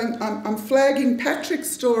flagging Patrick's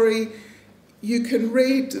story. You can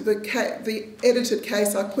read the edited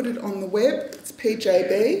case. I put it on the web. It's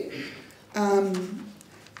PJB. And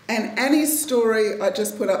Annie's story I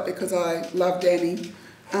just put up because I loved Annie.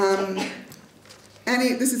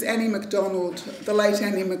 This is Annie MacDonald. The late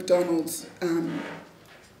Annie MacDonald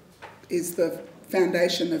is the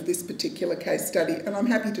foundation of this particular case study, and I'm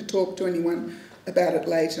happy to talk to anyone about it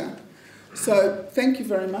later. So thank you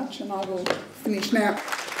very much, and I will finish now.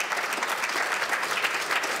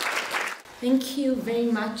 Thank you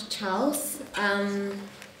very much, Charles.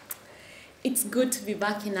 It's good to be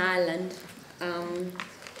back in Ireland.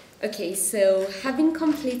 Okay, so having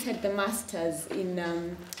completed the Masters in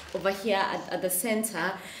over here at the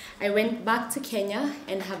centre, I went back to Kenya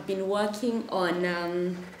and have been working on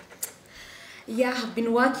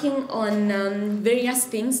various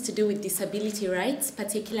things to do with disability rights,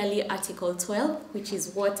 particularly Article 12, which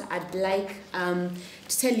is what I'd like to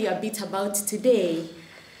tell you a bit about today.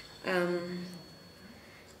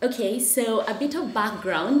 Okay, so a bit of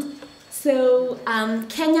background. So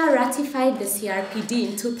Kenya ratified the CRPD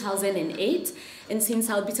in 2008, and since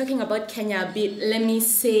I'll be talking about Kenya a bit, let me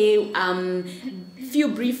say a few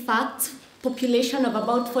brief facts. Population of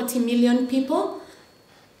about 40 million people.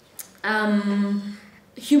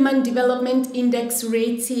 Human Development Index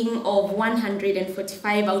rating of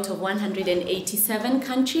 145 out of 187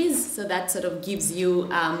 countries. So that sort of gives you,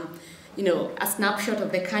 a snapshot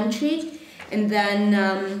of the country. And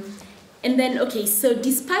then, okay, so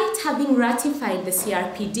despite having ratified the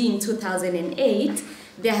CRPD in 2008,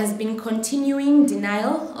 there has been continuing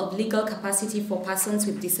denial of legal capacity for persons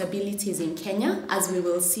with disabilities in Kenya, as we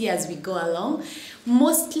will see as we go along.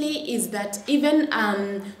 Mostly is that even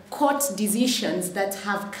court decisions that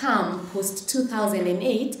have come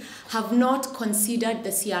post-2008 have not considered the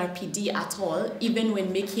CRPD at all, even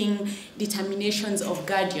when making determinations of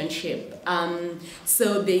guardianship.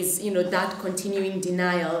 So there's, that continuing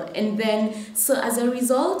denial. And then, so as a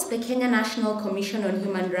result, the Kenya National Commission on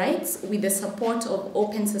Human Rights, with the support of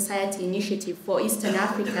Open Society Initiative for Eastern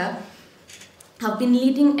Africa, have been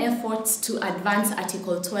leading efforts to advance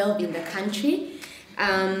Article 12 in the country.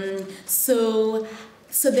 So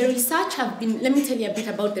the research let me tell you a bit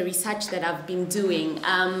about the research that I've been doing.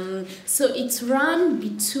 So it's run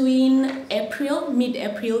between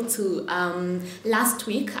mid-April to last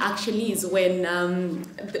week, actually, is when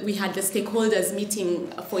we had the stakeholders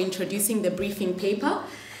meeting for introducing the briefing paper.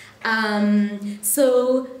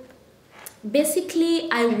 So basically,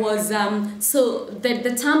 I was,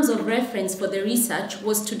 the terms of reference for the research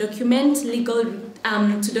was to document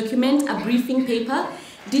a briefing paper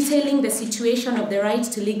detailing the situation of the right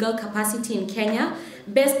to legal capacity in Kenya,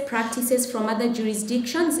 best practices from other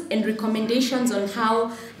jurisdictions, and recommendations on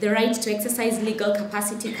how the right to exercise legal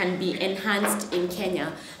capacity can be enhanced in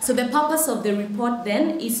Kenya. So the purpose of the report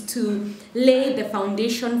then is to lay the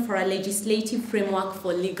foundation for a legislative framework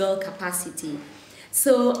for legal capacity.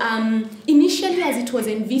 So initially, as it was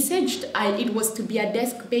envisaged, it was to be a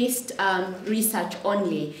desk-based research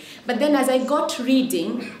only. But then as I got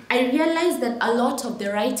reading, I realized that a lot of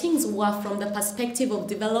the writings were from the perspective of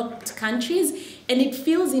developed countries, And it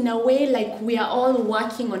feels in a way like we are all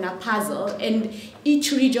working on a puzzle, and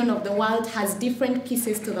each region of the world has different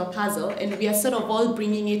pieces to the puzzle, and we are sort of all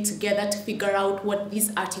bringing it together to figure out what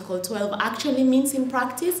this Article 12 actually means in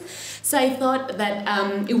practice. So I thought that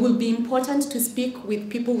it would be important to speak with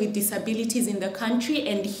people with disabilities in the country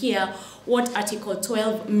and hear what Article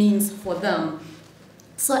 12 means for them.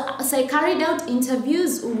 So I carried out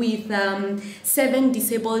interviews with 7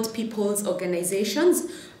 disabled people's organizations.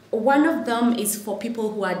 One of them is for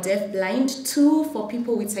people who are deaf-blind, 2 for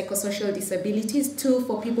people with psychosocial disabilities, 2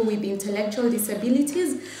 for people with intellectual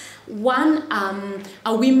disabilities, 1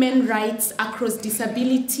 a women rights across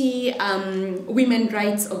disability women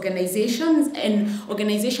rights organization,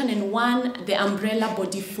 and 1 the umbrella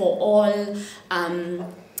body for all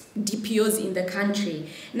DPOs in the country.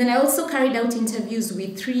 And then I also carried out interviews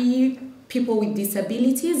with 3 people with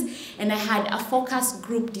disabilities, and I had a focus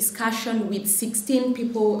group discussion with 16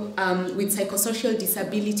 people with psychosocial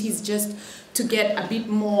disabilities, just to get a bit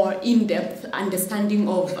more in-depth understanding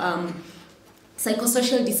of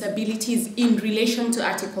psychosocial disabilities in relation to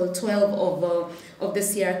Article 12 of the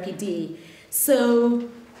CRPD. So,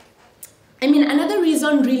 I mean, another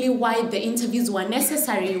reason really why the interviews were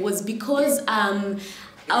necessary was because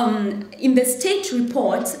in the state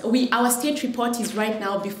report, our state report is right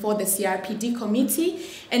now before the CRPD committee,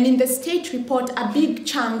 and in the state report, a big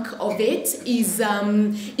chunk of it is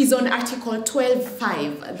on Article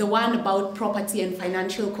 12.5, the one about property and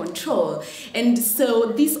financial control. And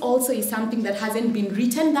so this also is something that hasn't been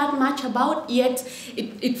written that much about, yet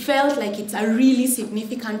it felt like it's a really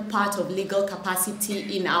significant part of legal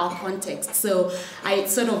capacity in our context. So I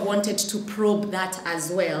sort of wanted to probe that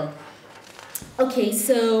as well. Okay,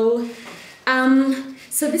 so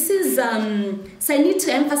this is so I need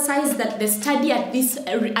to emphasize that the study at this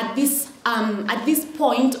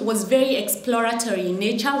point was very exploratory in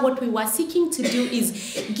nature. What we were seeking to do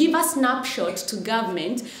is give a snapshot to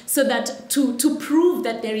government, so that to prove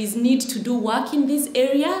that there is need to do work in this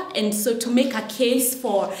area, and so to make a case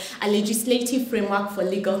for a legislative framework for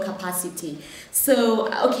legal capacity. So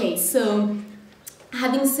okay, so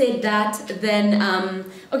having said that, then,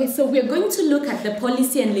 okay, so we're going to look at the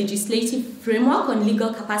policy and legislative framework on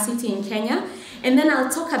legal capacity in Kenya, and then I'll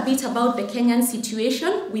talk a bit about the Kenyan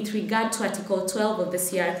situation with regard to Article 12 of the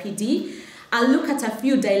CRPD. I'll look at a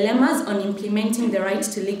few dilemmas on implementing the right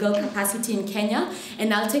to legal capacity in Kenya,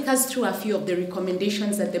 and I'll take us through a few of the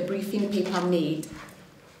recommendations that the briefing paper made.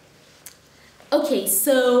 Okay,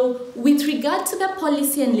 so with regard to the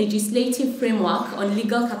policy and legislative framework on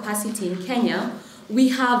legal capacity in Kenya, we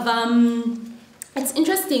have, it's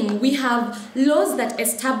interesting, we have laws that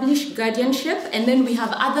establish guardianship, and then we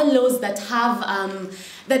have other laws that have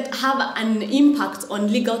an impact on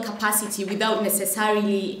legal capacity without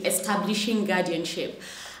necessarily establishing guardianship.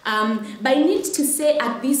 But I need to say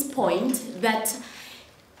at this point that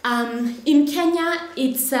in Kenya,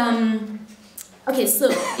 it's, okay, so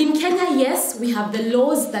in Kenya, yes, we have the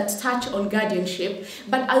laws that touch on guardianship,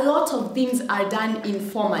 but a lot of things are done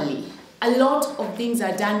informally. A lot of things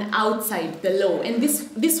are done outside the law, and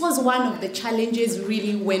this was one of the challenges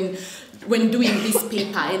really when doing this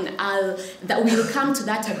paper, and we'll come to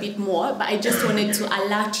that a bit more, but I just wanted to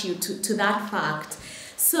alert you to that fact.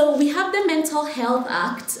 So we have the Mental Health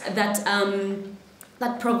Act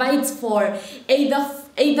that provides for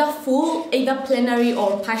either full, either plenary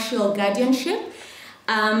or partial guardianship.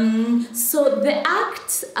 So the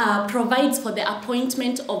Act provides for the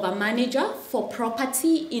appointment of a manager for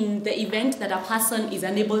property in the event that a person is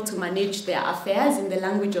unable to manage their affairs, in the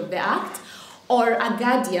language of the Act, or a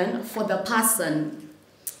guardian for the person.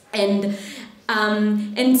 And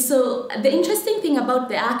so the interesting thing about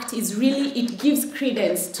the Act is really it gives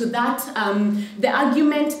credence to that, the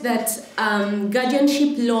argument that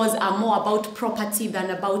guardianship laws are more about property than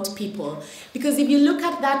about people. Because if you look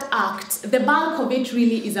at that Act, the bulk of it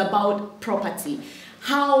really is about property.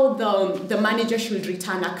 How the manager should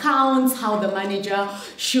return accounts, how the manager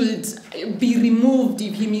should be removed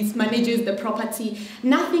if he mismanages the property.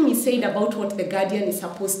 Nothing is said about what the guardian is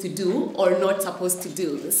supposed to do or not supposed to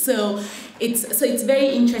do. So it's very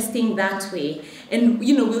interesting that way. And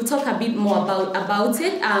we'll talk a bit more about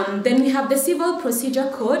it. Then we have the Civil Procedure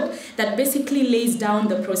Code that basically lays down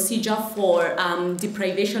the procedure for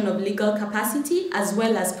deprivation of legal capacity, as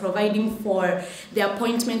well as providing for the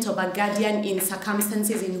appointment of a guardian in circumstances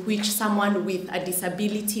in which someone with a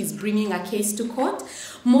disability is bringing a case to court.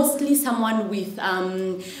 Mostly someone with,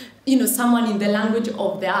 someone in the language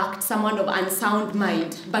of the Act, someone of unsound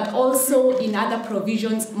mind, but also in other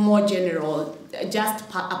provisions more general, just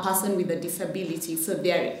a person with a disability. So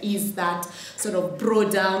there is that sort of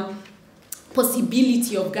broader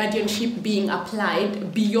possibility of guardianship being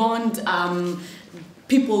applied beyond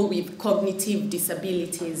people with cognitive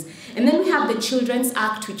disabilities. And then we have the Children's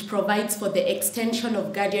Act, which provides for the extension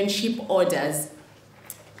of guardianship orders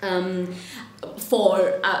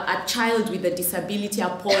for a child with a disability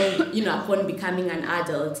upon becoming an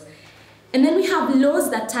adult. And then we have laws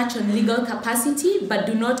that touch on legal capacity but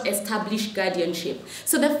do not establish guardianship.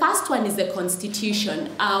 So the first one is the Constitution,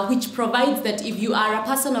 which provides that if you are a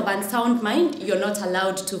person of unsound mind, you're not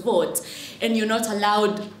allowed to vote, and you're not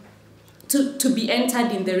allowed to be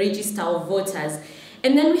entered in the register of voters.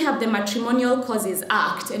 And then we have the Matrimonial Causes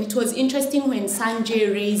Act, and it was interesting when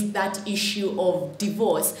Sanjay raised that issue of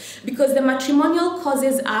divorce, because the Matrimonial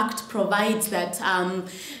Causes Act provides that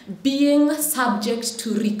being subject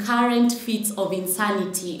to recurrent fits of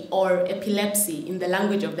insanity or epilepsy, in the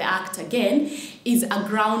language of the Act again, is a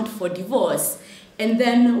ground for divorce. And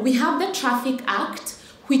then we have the Traffic Act,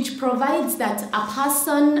 which provides that a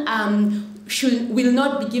person will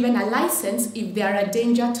not be given a license if they are a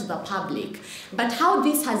danger to the public. But how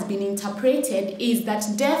this has been interpreted is that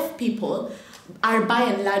deaf people are by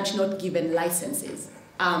and large not given licenses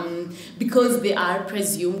because they are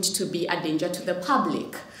presumed to be a danger to the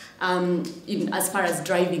public as far as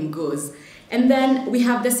driving goes. And then we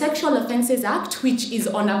have the Sexual Offences Act, which is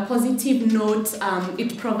on a positive note.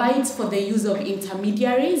 It provides for the use of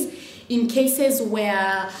intermediaries in cases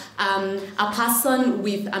where a person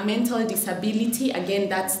with a mental disability, again,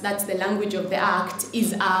 that's the language of the Act,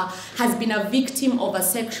 has been a victim of a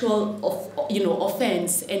sexual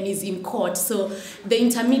offense and is in court. So the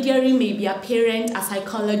intermediary may be a parent, a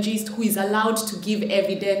psychologist who is allowed to give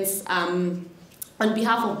evidence on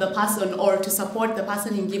behalf of the person or to support the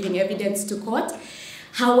person in giving evidence to court.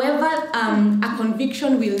 However, a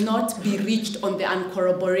conviction will not be reached on the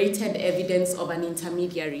uncorroborated evidence of an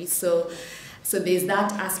intermediary. So there's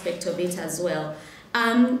that aspect of it as well.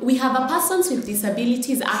 We have a Persons with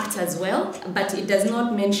Disabilities Act as well, but it does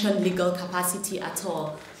not mention legal capacity at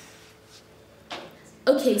all.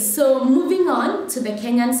 Okay, so moving on to the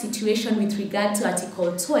Kenyan situation with regard to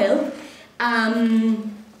Article 12.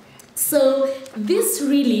 So this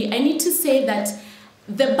really, I need to say that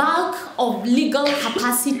the bulk of legal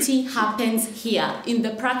capacity happens here in the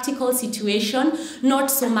practical situation, not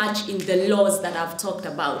so much in the laws that I've talked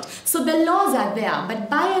about. So the laws are there, but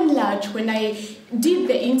by and large, when I did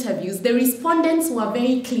the interviews, the respondents were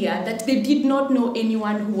very clear that they did not know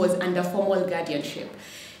anyone who was under formal guardianship.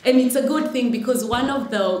 And it's a good thing because one of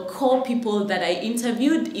the core people that I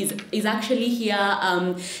interviewed is actually here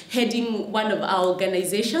heading one of our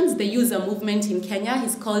organizations, the user movement in Kenya.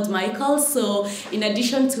 He's called Michael. So in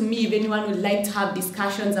addition to me, if anyone would like to have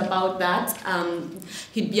discussions about that,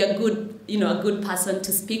 he'd be a good person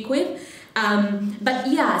to speak with. But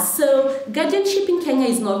yeah, so guardianship in Kenya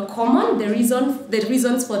is not common. The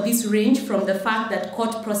reasons for this range from the fact that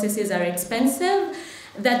court processes are expensive,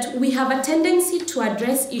 that we have a tendency to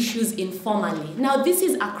address issues informally. Now, this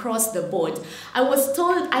is across the board. I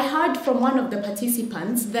heard from one of the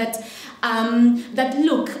participants that,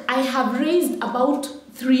 look, I have raised about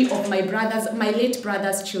 3 of my late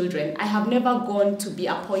brother's children. I have never gone to be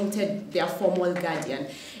appointed their formal guardian.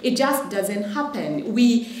 It just doesn't happen.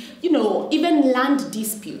 Even land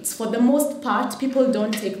disputes, for the most part, people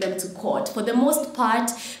don't take them to court. For the most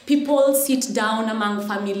part, people sit down among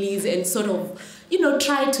families and sort of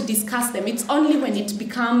try to discuss them. It's only when it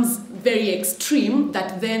becomes very extreme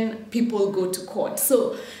that then people go to court.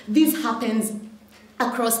 So this happens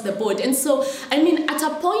across the board. And so, at a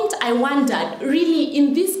point I wondered, really,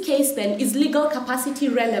 in this case then, is legal capacity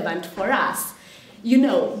relevant for us?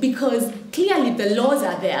 Because clearly the laws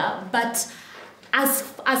are there, but as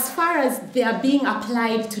far as they are being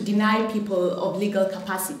applied to deny people of legal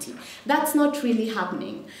capacity, that's not really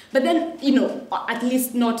happening. But then, at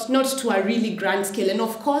least not to a really grand scale. And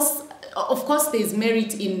of course there's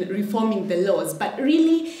merit in reforming the laws, but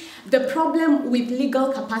really the problem with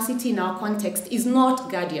legal capacity in our context is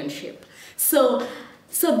not guardianship. So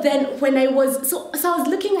then when I was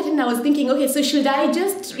looking at it and I was thinking, okay, so should I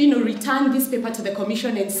just, return this paper to the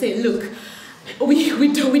commission and say, look, we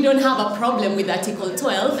don't have a problem with Article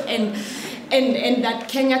 12 and that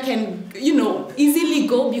Kenya can, easily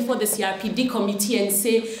go before the CRPD committee and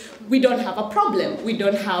say, we don't have a problem. We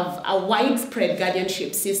don't have a widespread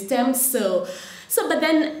guardianship system. But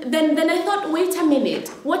then I thought, wait a minute,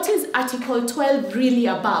 what is Article 12 really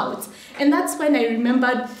about? And that's when I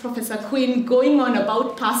remembered Professor Quinn going on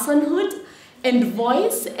about personhood. and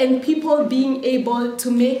voice, and people being able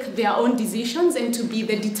to make their own decisions and to be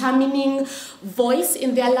the determining voice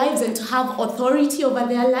in their lives and to have authority over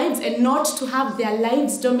their lives and not to have their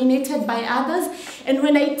lives dominated by others. And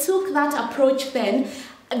when I took that approach then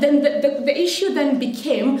the issue then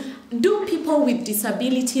became, do people with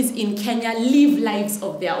disabilities in Kenya live lives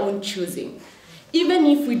of their own choosing? Even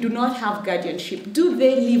if we do not have guardianship, do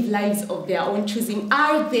they live lives of their own choosing?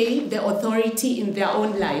 Are they the authority in their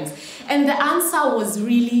own lives? And the answer was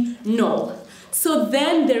really no. So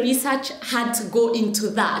then the research had to go into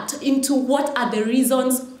that, into what are the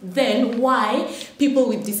reasons then why people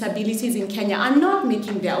with disabilities in Kenya are not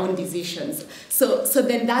making their own decisions. So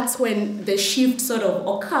then that's when the shift sort of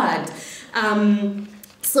occurred.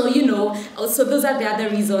 So, so those are the other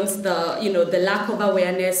reasons, the lack of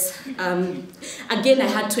awareness. Again, I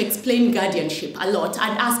had to explain guardianship a lot.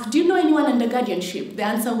 I'd ask, do you know anyone under guardianship? The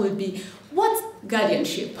answer will be, what's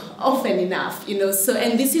guardianship? Often enough, so,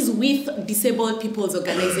 and this is with disabled people's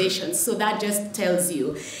organizations, so that just tells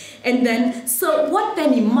you. And then, so what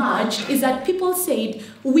then emerged is that people said,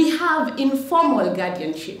 we have informal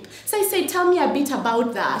guardianship. So I said, tell me a bit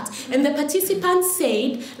about that. And the participants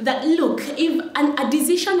said that, look, if a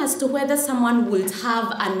decision as to whether someone would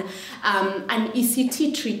have an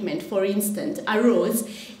ECT treatment, for instance, arose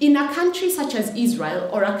in a country such as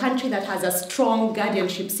Israel or a country that has a strong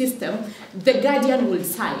guardianship system, the guardian will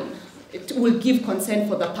sign. It will give consent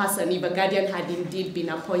for the person if a guardian had indeed been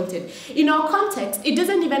appointed. In our context, it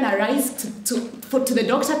doesn't even arise to the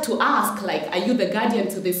doctor to ask, like, are you the guardian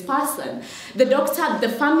to this person? The doctor, the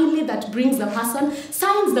family that brings the person,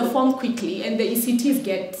 signs the form quickly and the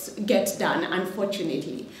ECTs get done,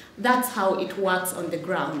 unfortunately. That's how it works on the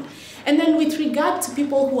ground. And then with regard to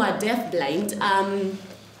people who are deafblind,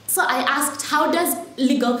 so I asked, how does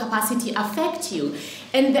legal capacity affect you?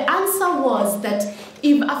 And the answer was that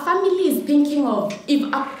if a family is thinking of, if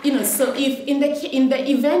in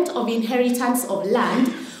the event of inheritance of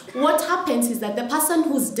land, what happens is that the person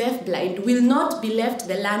who's deafblind will not be left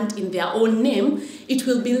the land in their own name. It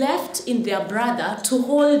will be left in their brother to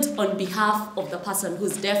hold on behalf of the person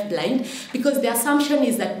who's deafblind, because the assumption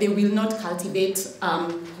is that they will not cultivate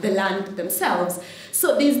the land themselves.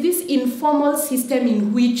 So there's this informal system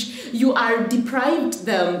in which you are deprived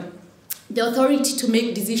the authority to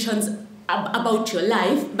make decisions about your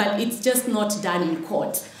life, but it's just not done in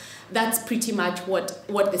court. That's pretty much what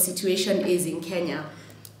the situation is in Kenya.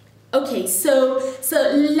 Okay, so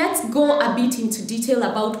let's go a bit into detail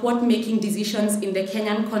about what making decisions in the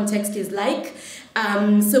Kenyan context is like.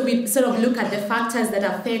 So we sort of look at the factors that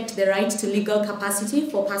affect the right to legal capacity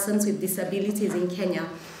for persons with disabilities in Kenya.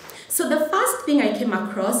 So the first thing I came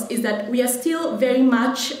across is that we are still very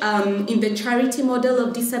much in the charity model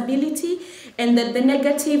of disability, and that the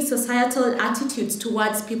negative societal attitudes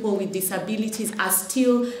towards people with disabilities are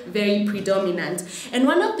still very predominant. And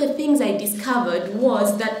one of the things I discovered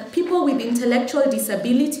was that people with intellectual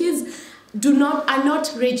disabilities are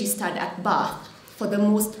not registered at birth for the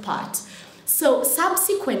most part. So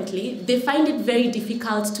subsequently, they find it very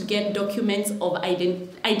difficult to get documents of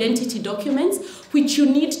identity documents, which you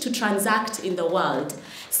need to transact in the world.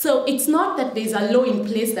 So it's not that there's a law in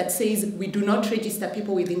place that says we do not register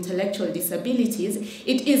people with intellectual disabilities.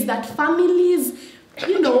 It is that families,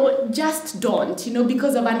 just don't,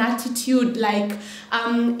 because of an attitude like,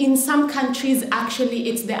 in some countries, actually,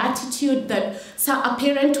 it's the attitude that a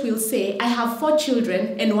parent will say, I have 4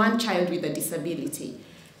 children and 1 child with a disability.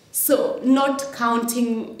 So not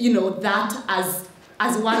counting, that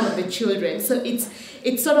as one of the children. So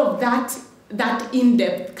it's sort of that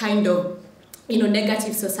in-depth kind of,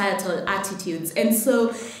 negative societal attitudes. And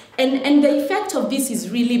so, and the effect of this is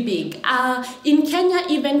really big. In Kenya,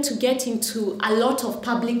 even to get into a lot of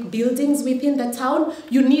public buildings within the town,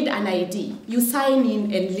 you need an ID. You sign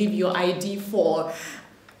in and leave your ID for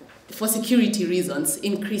security reasons,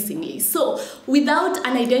 increasingly. So without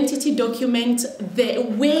an identity document, the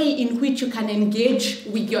way in which you can engage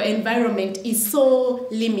with your environment is so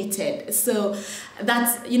limited. So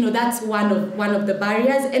that's one of the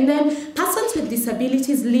barriers. And then persons with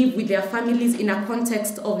disabilities live with their families in a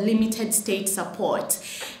context of limited state support.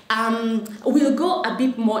 We'll go a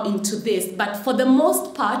bit more into this, but for the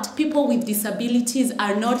most part, people with disabilities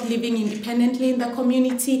are not living independently in the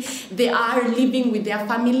community. They are living with their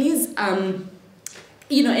families, and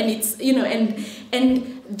it's,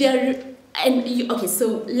 and they're, okay,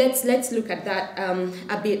 so let's look at that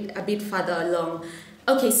a bit further along.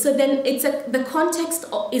 Okay, so then the context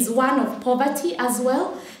is one of poverty as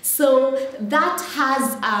well. So that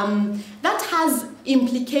has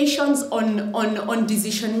implications on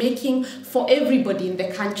decision making for everybody in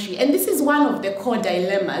the country. And this is one of the core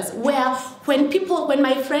dilemmas, where when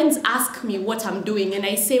my friends ask me what I'm doing, and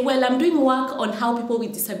I say, well, I'm doing work on how people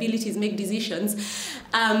with disabilities make decisions,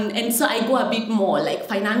 and so I go a bit more like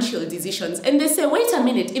financial decisions, and they say, wait a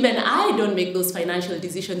minute, even I don't make those financial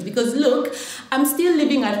decisions, because look, I'm still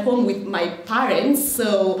living at home with my parents,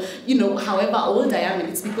 so, you know, however old I am, and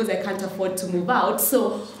it's because I can't afford to move out.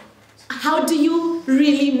 So how do you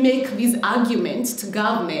really make this argument to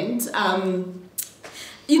government,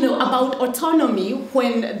 you know, about autonomy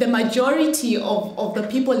when the majority of the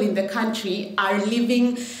people in the country are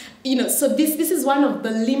living, you know, so this is one of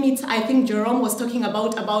the limits I think Jerome was talking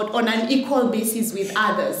about on an equal basis with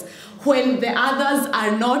others, when the others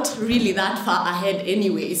are not really that far ahead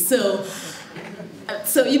anyway. So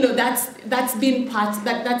you know, that's been part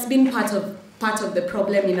of the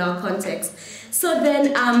problem in our context. So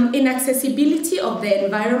then, inaccessibility of the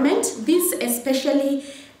environment, this especially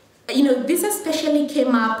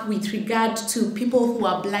came up with regard to people who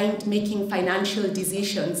are blind making financial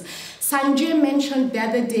decisions. Sanjay mentioned the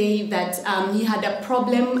other day that he had a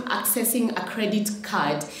problem accessing a credit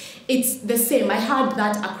card. It's the same. I heard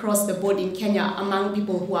that across the board in Kenya among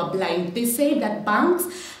people who are blind. They say that banks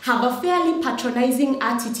have a fairly patronizing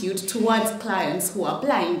attitude towards clients who are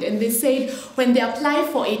blind. And they say when they apply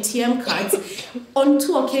for ATM cards, on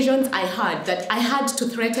 2 occasions I heard that I had to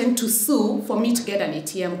threaten to sue for me to get an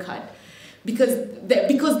ATM card. Because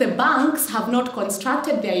the banks have not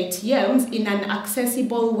constructed their ATMs in an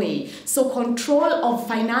accessible way. So control of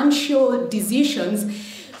financial decisions,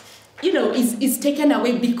 you know, is taken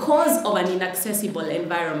away because of an inaccessible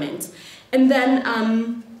environment. And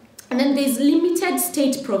then there's limited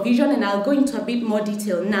state provision, and I'll go into a bit more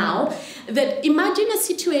detail now, that imagine a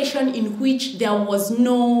situation in which there was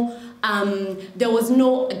no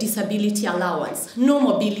disability allowance, no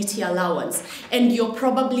mobility allowance, and you're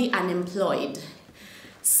probably unemployed.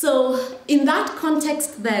 So in that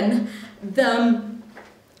context then,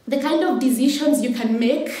 the kind of decisions you can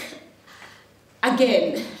make,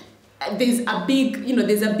 again, there's a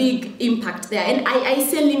big impact there. And I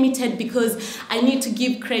say limited because I need to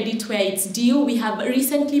give credit where it's due. We have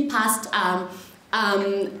recently passed a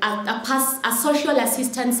social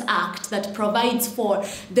assistance act that provides for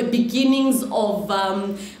the beginnings of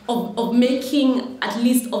making, at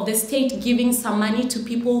least of the state giving some money to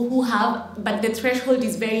people who have, but the threshold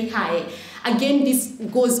is very high. Again, this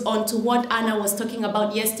goes on to what Anna was talking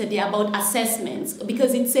about yesterday about assessments,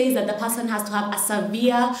 because it says that the person has to have a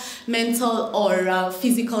severe mental or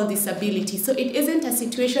physical disability. So it isn't a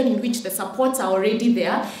situation in which the supports are already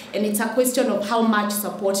there, and it's a question of how much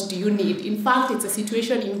support do you need. In fact, it's a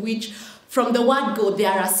situation in which, from the word go, they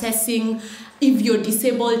are assessing if you're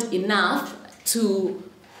disabled enough to,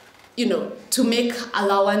 you know, to make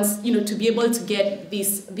allowance, you know, to be able to get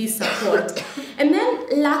this support. And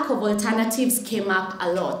then lack of alternatives came up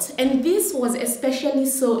a lot. And this was especially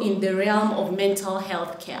so in the realm of mental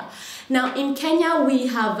health care. Now, in Kenya, we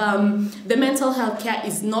have, the mental health care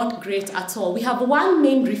is not great at all. We have one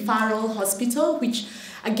main referral hospital, which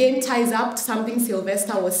again ties up to something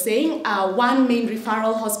Sylvester was saying. One main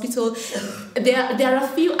referral hospital. There are a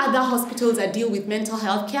few other hospitals that deal with mental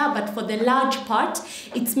health care, but for the large part,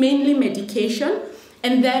 it's mainly medication.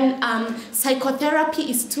 And then psychotherapy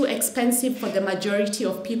is too expensive for the majority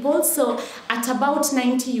of people. So at about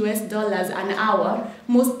 $90 an hour,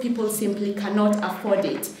 most people simply cannot afford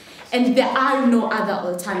it. And there are no other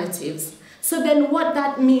alternatives. So then what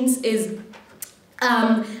that means is,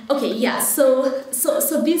 so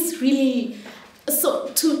this really, so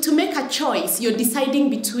to make a choice, you're deciding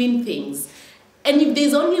between things. And if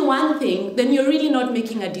there's only one thing, then you're really not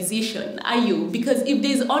making a decision, are you? Because if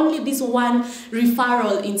there's only this one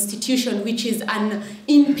referral institution, which is an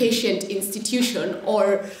inpatient institution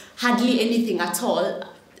or hardly anything at all,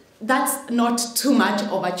 that's not too much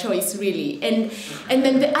of a choice, really. And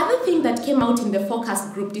then the other thing that came out in the focus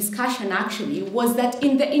group discussion, actually, was that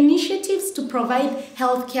in the initiatives to provide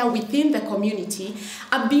healthcare within the community,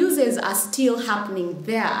 abuses are still happening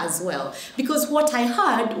there as well. Because what I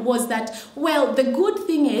heard was that, well, the good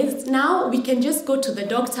thing is now we can just go to the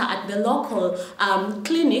doctor at the local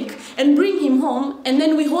clinic and bring him home, and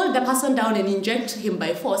then we hold the person down and inject him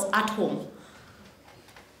by force at home.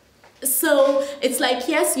 So it's like,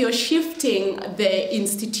 yes, you're shifting the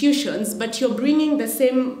institutions, but you're bringing the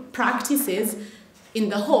same practices in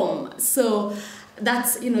the home. So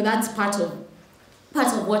that's, you know, that's part of part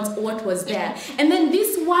of what was there. And then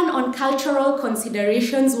this one on cultural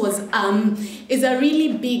considerations is a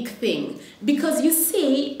really big thing, because you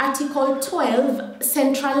see Article 12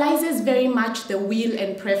 centralizes very much the will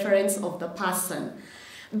and preference of the person.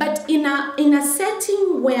 But in a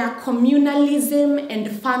setting where communalism and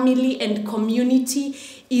family and community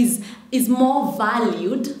is more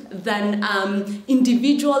valued than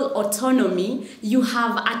individual autonomy, you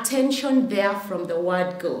have attention there from the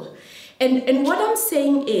word go. And what I'm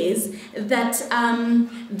saying is that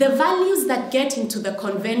the values that get into the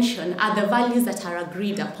convention are the values that are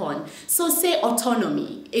agreed upon. So say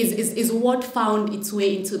autonomy is what found its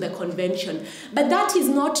way into the convention. But that is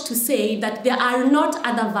not to say that there are not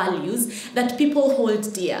other values that people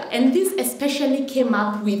hold dear. And this especially came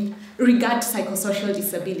up with regard to psychosocial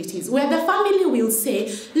disabilities, where the family will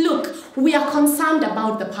say, look, we are concerned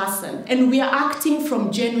about the person and we are acting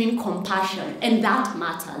from genuine compassion, and that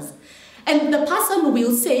matters. And the person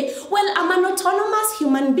will say, well, I'm an autonomous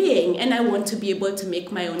human being and I want to be able to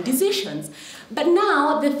make my own decisions. But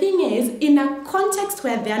now the thing is, in a context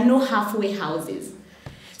where there are no halfway houses,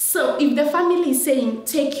 so if the family is saying,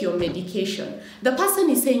 take your medication, the person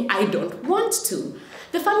is saying, I don't want to.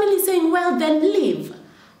 The family is saying, well, then leave.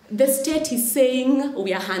 The state is saying,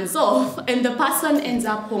 we are hands off, and the person ends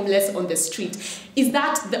up homeless on the street. Is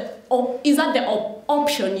that the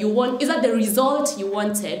option you want? Is that the result you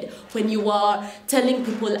wanted when you were telling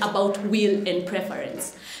people about will and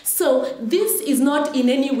preference? So this is not in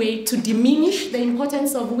any way to diminish the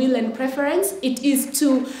importance of will and preference. It is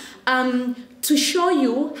to show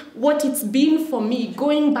you what it's been for me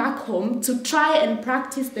going back home to try and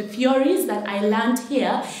practice the theories that I learned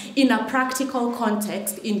here in a practical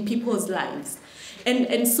context in people's lives.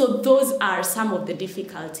 And so those are some of the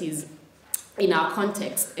difficulties in our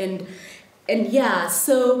context. And yeah,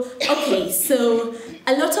 so, okay, so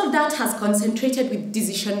a lot of that has concentrated with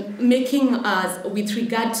decision making with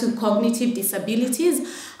regard to cognitive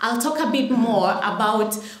disabilities. I'll talk a bit more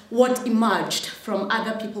about what emerged from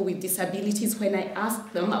other people with disabilities when I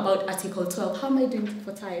asked them about Article 12. How am I doing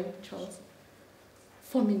for time, Charles?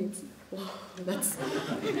 4 minutes. Wow, that's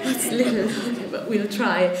little, okay, but we'll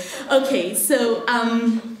try. Okay, so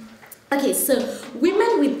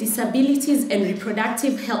women with disabilities and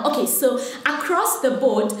reproductive health. Okay, so across the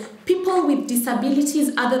board, people with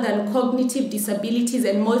disabilities other than cognitive disabilities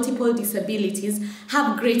and multiple disabilities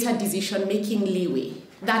have greater decision-making leeway.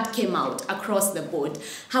 That came out across the board.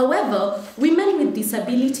 However, women with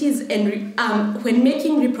disabilities and when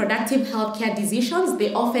making reproductive health care decisions,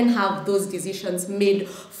 they often have those decisions made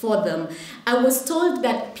for them. I was told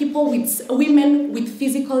that women with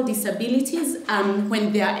physical disabilities,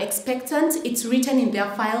 when they are expectant, it's written in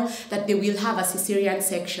their file that they will have a cesarean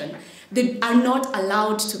section. They are not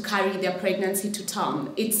allowed to carry their pregnancy to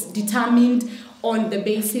term. It's determined on the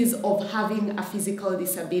basis of having a physical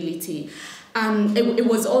disability. It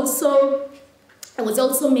was also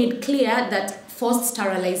made clear that forced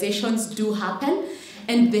sterilizations do happen,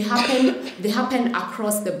 and they happen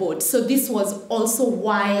across the board. So this was also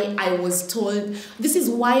why I was told, this is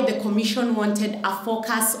why the Commission wanted a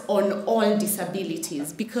focus on all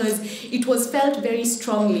disabilities, because it was felt very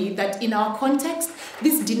strongly that in our context,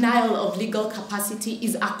 this denial of legal capacity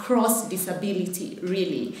is across disability,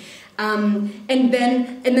 really. And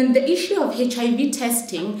then the issue of HIV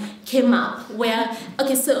testing came up where,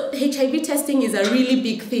 okay, so HIV testing is a really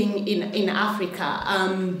big thing in Africa.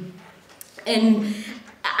 And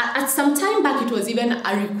at some time back, it was even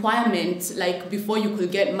a requirement, like before you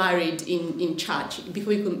could get married in church,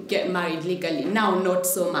 before you could get married legally. Now, not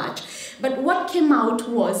so much. But what came out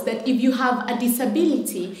was that if you have a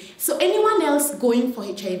disability, so anyone else going for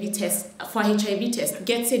HIV test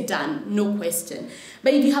gets it done, no question.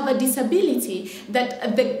 But if you have a disability,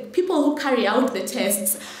 that the people who carry out the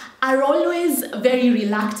tests are always very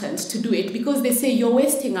reluctant to do it because they say, you're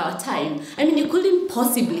wasting our time. I mean, you couldn't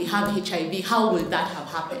possibly have HIV. How would that have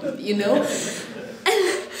happened, you know?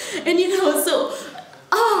 and you know, so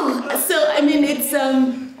I mean,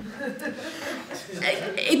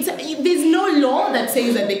 there's no law that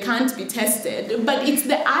says that they can't be tested, but it's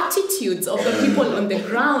the attitudes of the people on the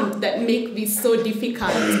ground that make this so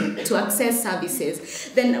difficult to access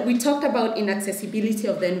services. Then we talked about inaccessibility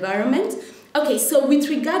of the environment. Okay, so with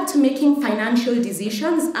regard to making financial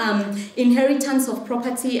decisions, inheritance of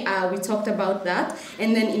property, we talked about that,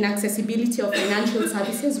 and then inaccessibility of financial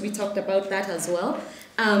services, we talked about that as well.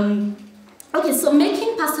 Okay, so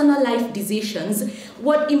making personal life decisions,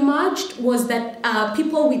 what emerged was that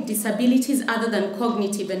people with disabilities other than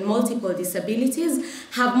cognitive and multiple disabilities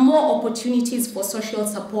have more opportunities for social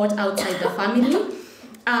support outside the family.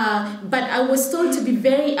 but I was told to be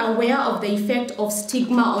very aware of the effect of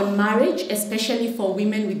stigma on marriage, especially for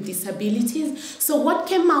women with disabilities. So what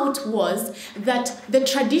came out was that the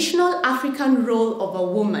traditional African role of a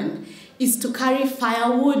woman is to carry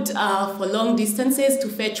firewood for long distances, to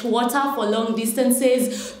fetch water for long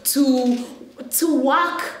distances, to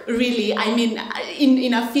work, really, I mean,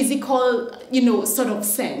 in a physical, sort of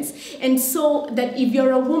sense. And so that if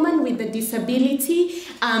you're a woman with a disability,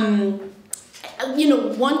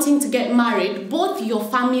 wanting to get married, both your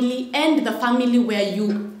family and the family where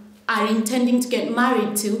you are intending to get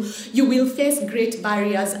married to, you will face great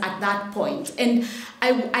barriers at that point. And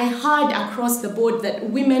I heard across the board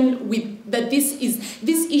that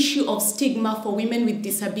this issue of stigma for women with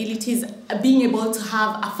disabilities being able to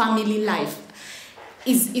have a family life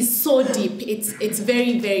is so deep. It's a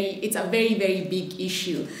very, very big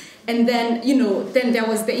issue. And then, then there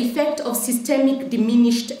was the effect of systemic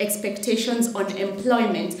diminished expectations on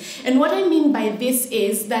employment. And what I mean by this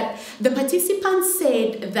is that the participants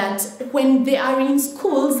said that when they are in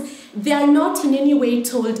schools, they are not in any way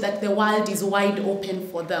told that the world is wide open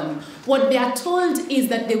for them. What they are told is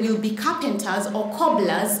that they will be carpenters or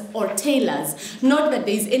cobblers or tailors. Not that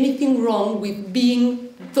there is anything wrong with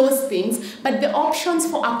being those things, but the options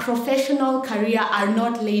for a professional career are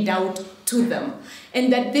not laid out to them.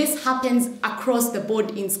 And that this happens across the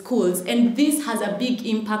board in schools. And this has a big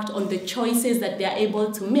impact on the choices that they are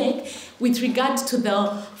able to make with regard to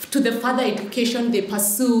the further education they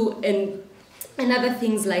pursue and other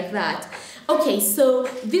things like that. Okay, so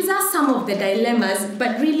these are some of the dilemmas,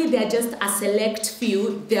 but really they're just a select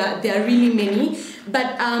few. There are really many.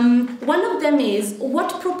 But one of them is,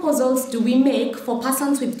 what proposals do we make for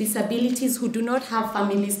persons with disabilities who do not have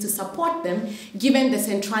families to support them, given the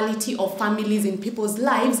centrality of families in people's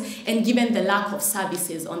lives and given the lack of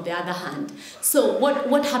services on the other hand? So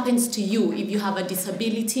what happens to you if you have a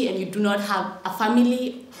disability and you do not have a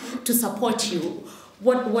family to support you?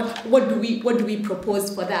 What do we propose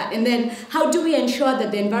for that? And then how do we ensure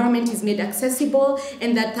that the environment is made accessible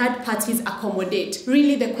and that third parties accommodate?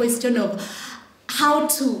 Really the question of how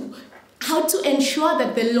to ensure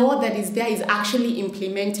that the law that is there is actually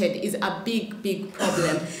implemented is a big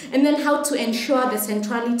problem. And then how to ensure the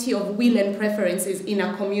centrality of will and preferences in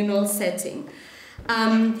a communal setting.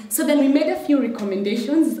 So then we made a few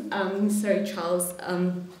recommendations. Sorry, Charles.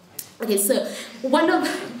 Okay, so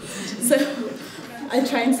I'll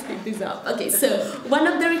try and speed this up. Okay, so one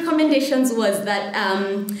of the recommendations was that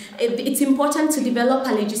it's important to develop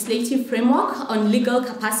a legislative framework on legal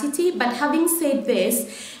capacity, but having said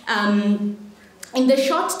this, in the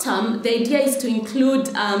short term, the idea is to include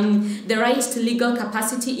the right to legal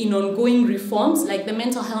capacity in ongoing reforms, like the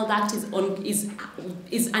Mental Health Act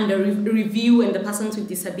is under review and the Persons with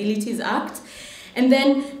Disabilities Act. And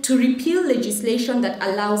then to repeal legislation that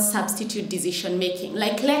allows substitute decision making.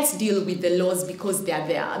 Like, let's deal with the laws because they are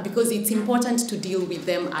there, because it's important to deal with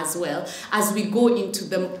them as well as we go into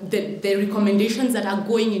the recommendations that are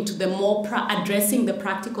going into the more addressing the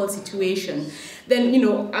practical situation. Then,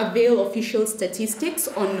 avail official statistics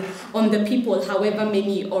on the people, however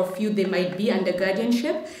many or few they might be under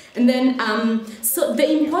guardianship. And then, so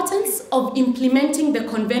the importance of implementing the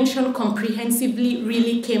convention comprehensively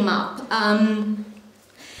really came up.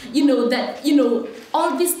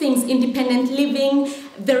 All these things, independent living,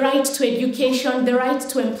 the right to education, the right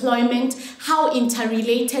to employment, how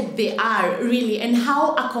interrelated they are really, and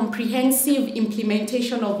how a comprehensive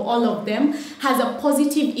implementation of all of them has a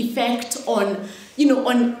positive effect on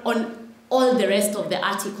all the rest of the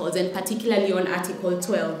articles, and particularly on Article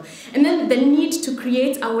 12. And then the need to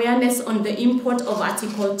create awareness on the import of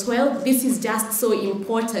Article 12. This is just so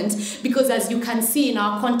important because, as you can see in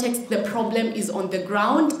our context, the problem is on the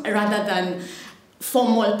ground rather than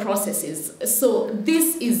formal processes. So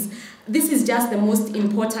this is just the most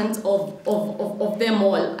important of them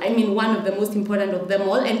all. I mean, one of the most important of them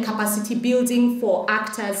all, and capacity building for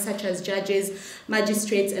actors such as judges,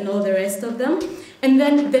 magistrates, and all the rest of them. And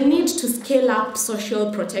then the need to scale up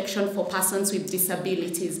social protection for persons with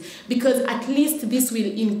disabilities, because at least this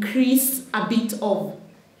will increase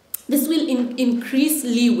increase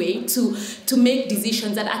leeway to make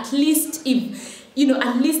decisions that at least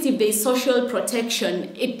if there's social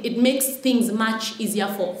protection, it makes things much easier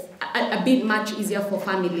much easier for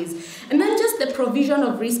families. And then just the provision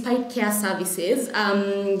of respite care services.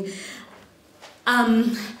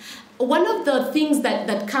 One of the things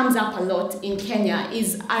that comes up a lot in Kenya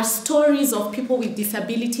are stories of people with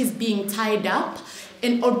disabilities being tied up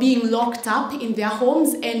or being locked up in their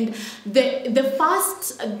homes. And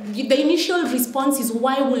the initial response is,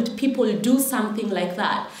 why would people do something like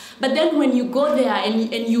that? But then when you go there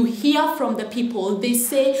and you hear from the people, they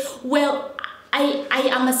say, well, I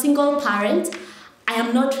am a single parent. I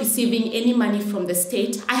am not receiving any money from the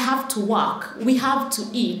state. I have to work. We have to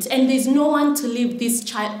eat. And there's no one to leave this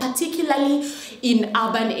child, particularly in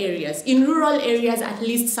urban areas. In rural areas, at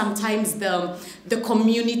least sometimes the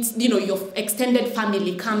community, your extended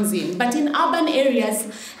family comes in. But in urban areas,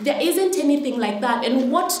 there isn't anything like that.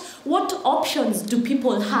 And what options do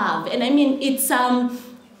people have? And I mean, it's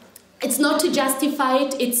not to justify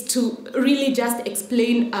it, it's to really just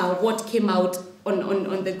explain what came out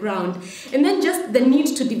on the ground. And then just the need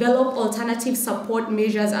to develop alternative support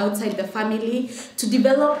measures outside the family, to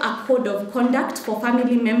develop a code of conduct for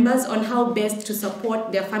family members on how best to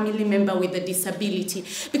support their family member with a disability.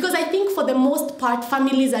 Because I think for the most part,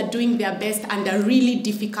 families are doing their best under really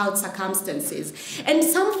difficult circumstances. And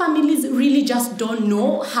some families really just don't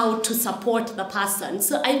know how to support the person.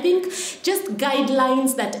 So I think just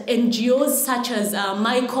guidelines that NGOs such as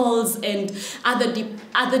Michael's and other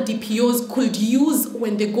DPOs could use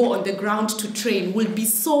when they go on the ground to train will be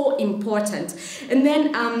so important. And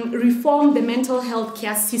then reform the mental health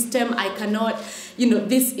care system. I cannot,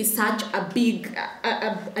 this is such a big,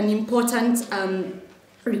 an important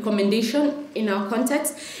recommendation in our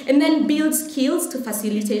context. And then build skills to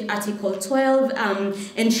facilitate Article 12,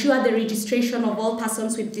 ensure the registration of all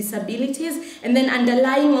persons with disabilities, and then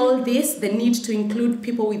underlying all this, the need to include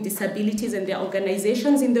people with disabilities and their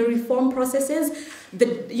organizations in the reform processes,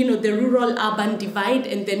 the rural-urban divide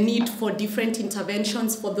and the need for different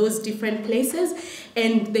interventions for those different places,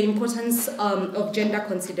 and the importance of gender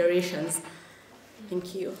considerations.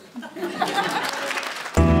 Thank you.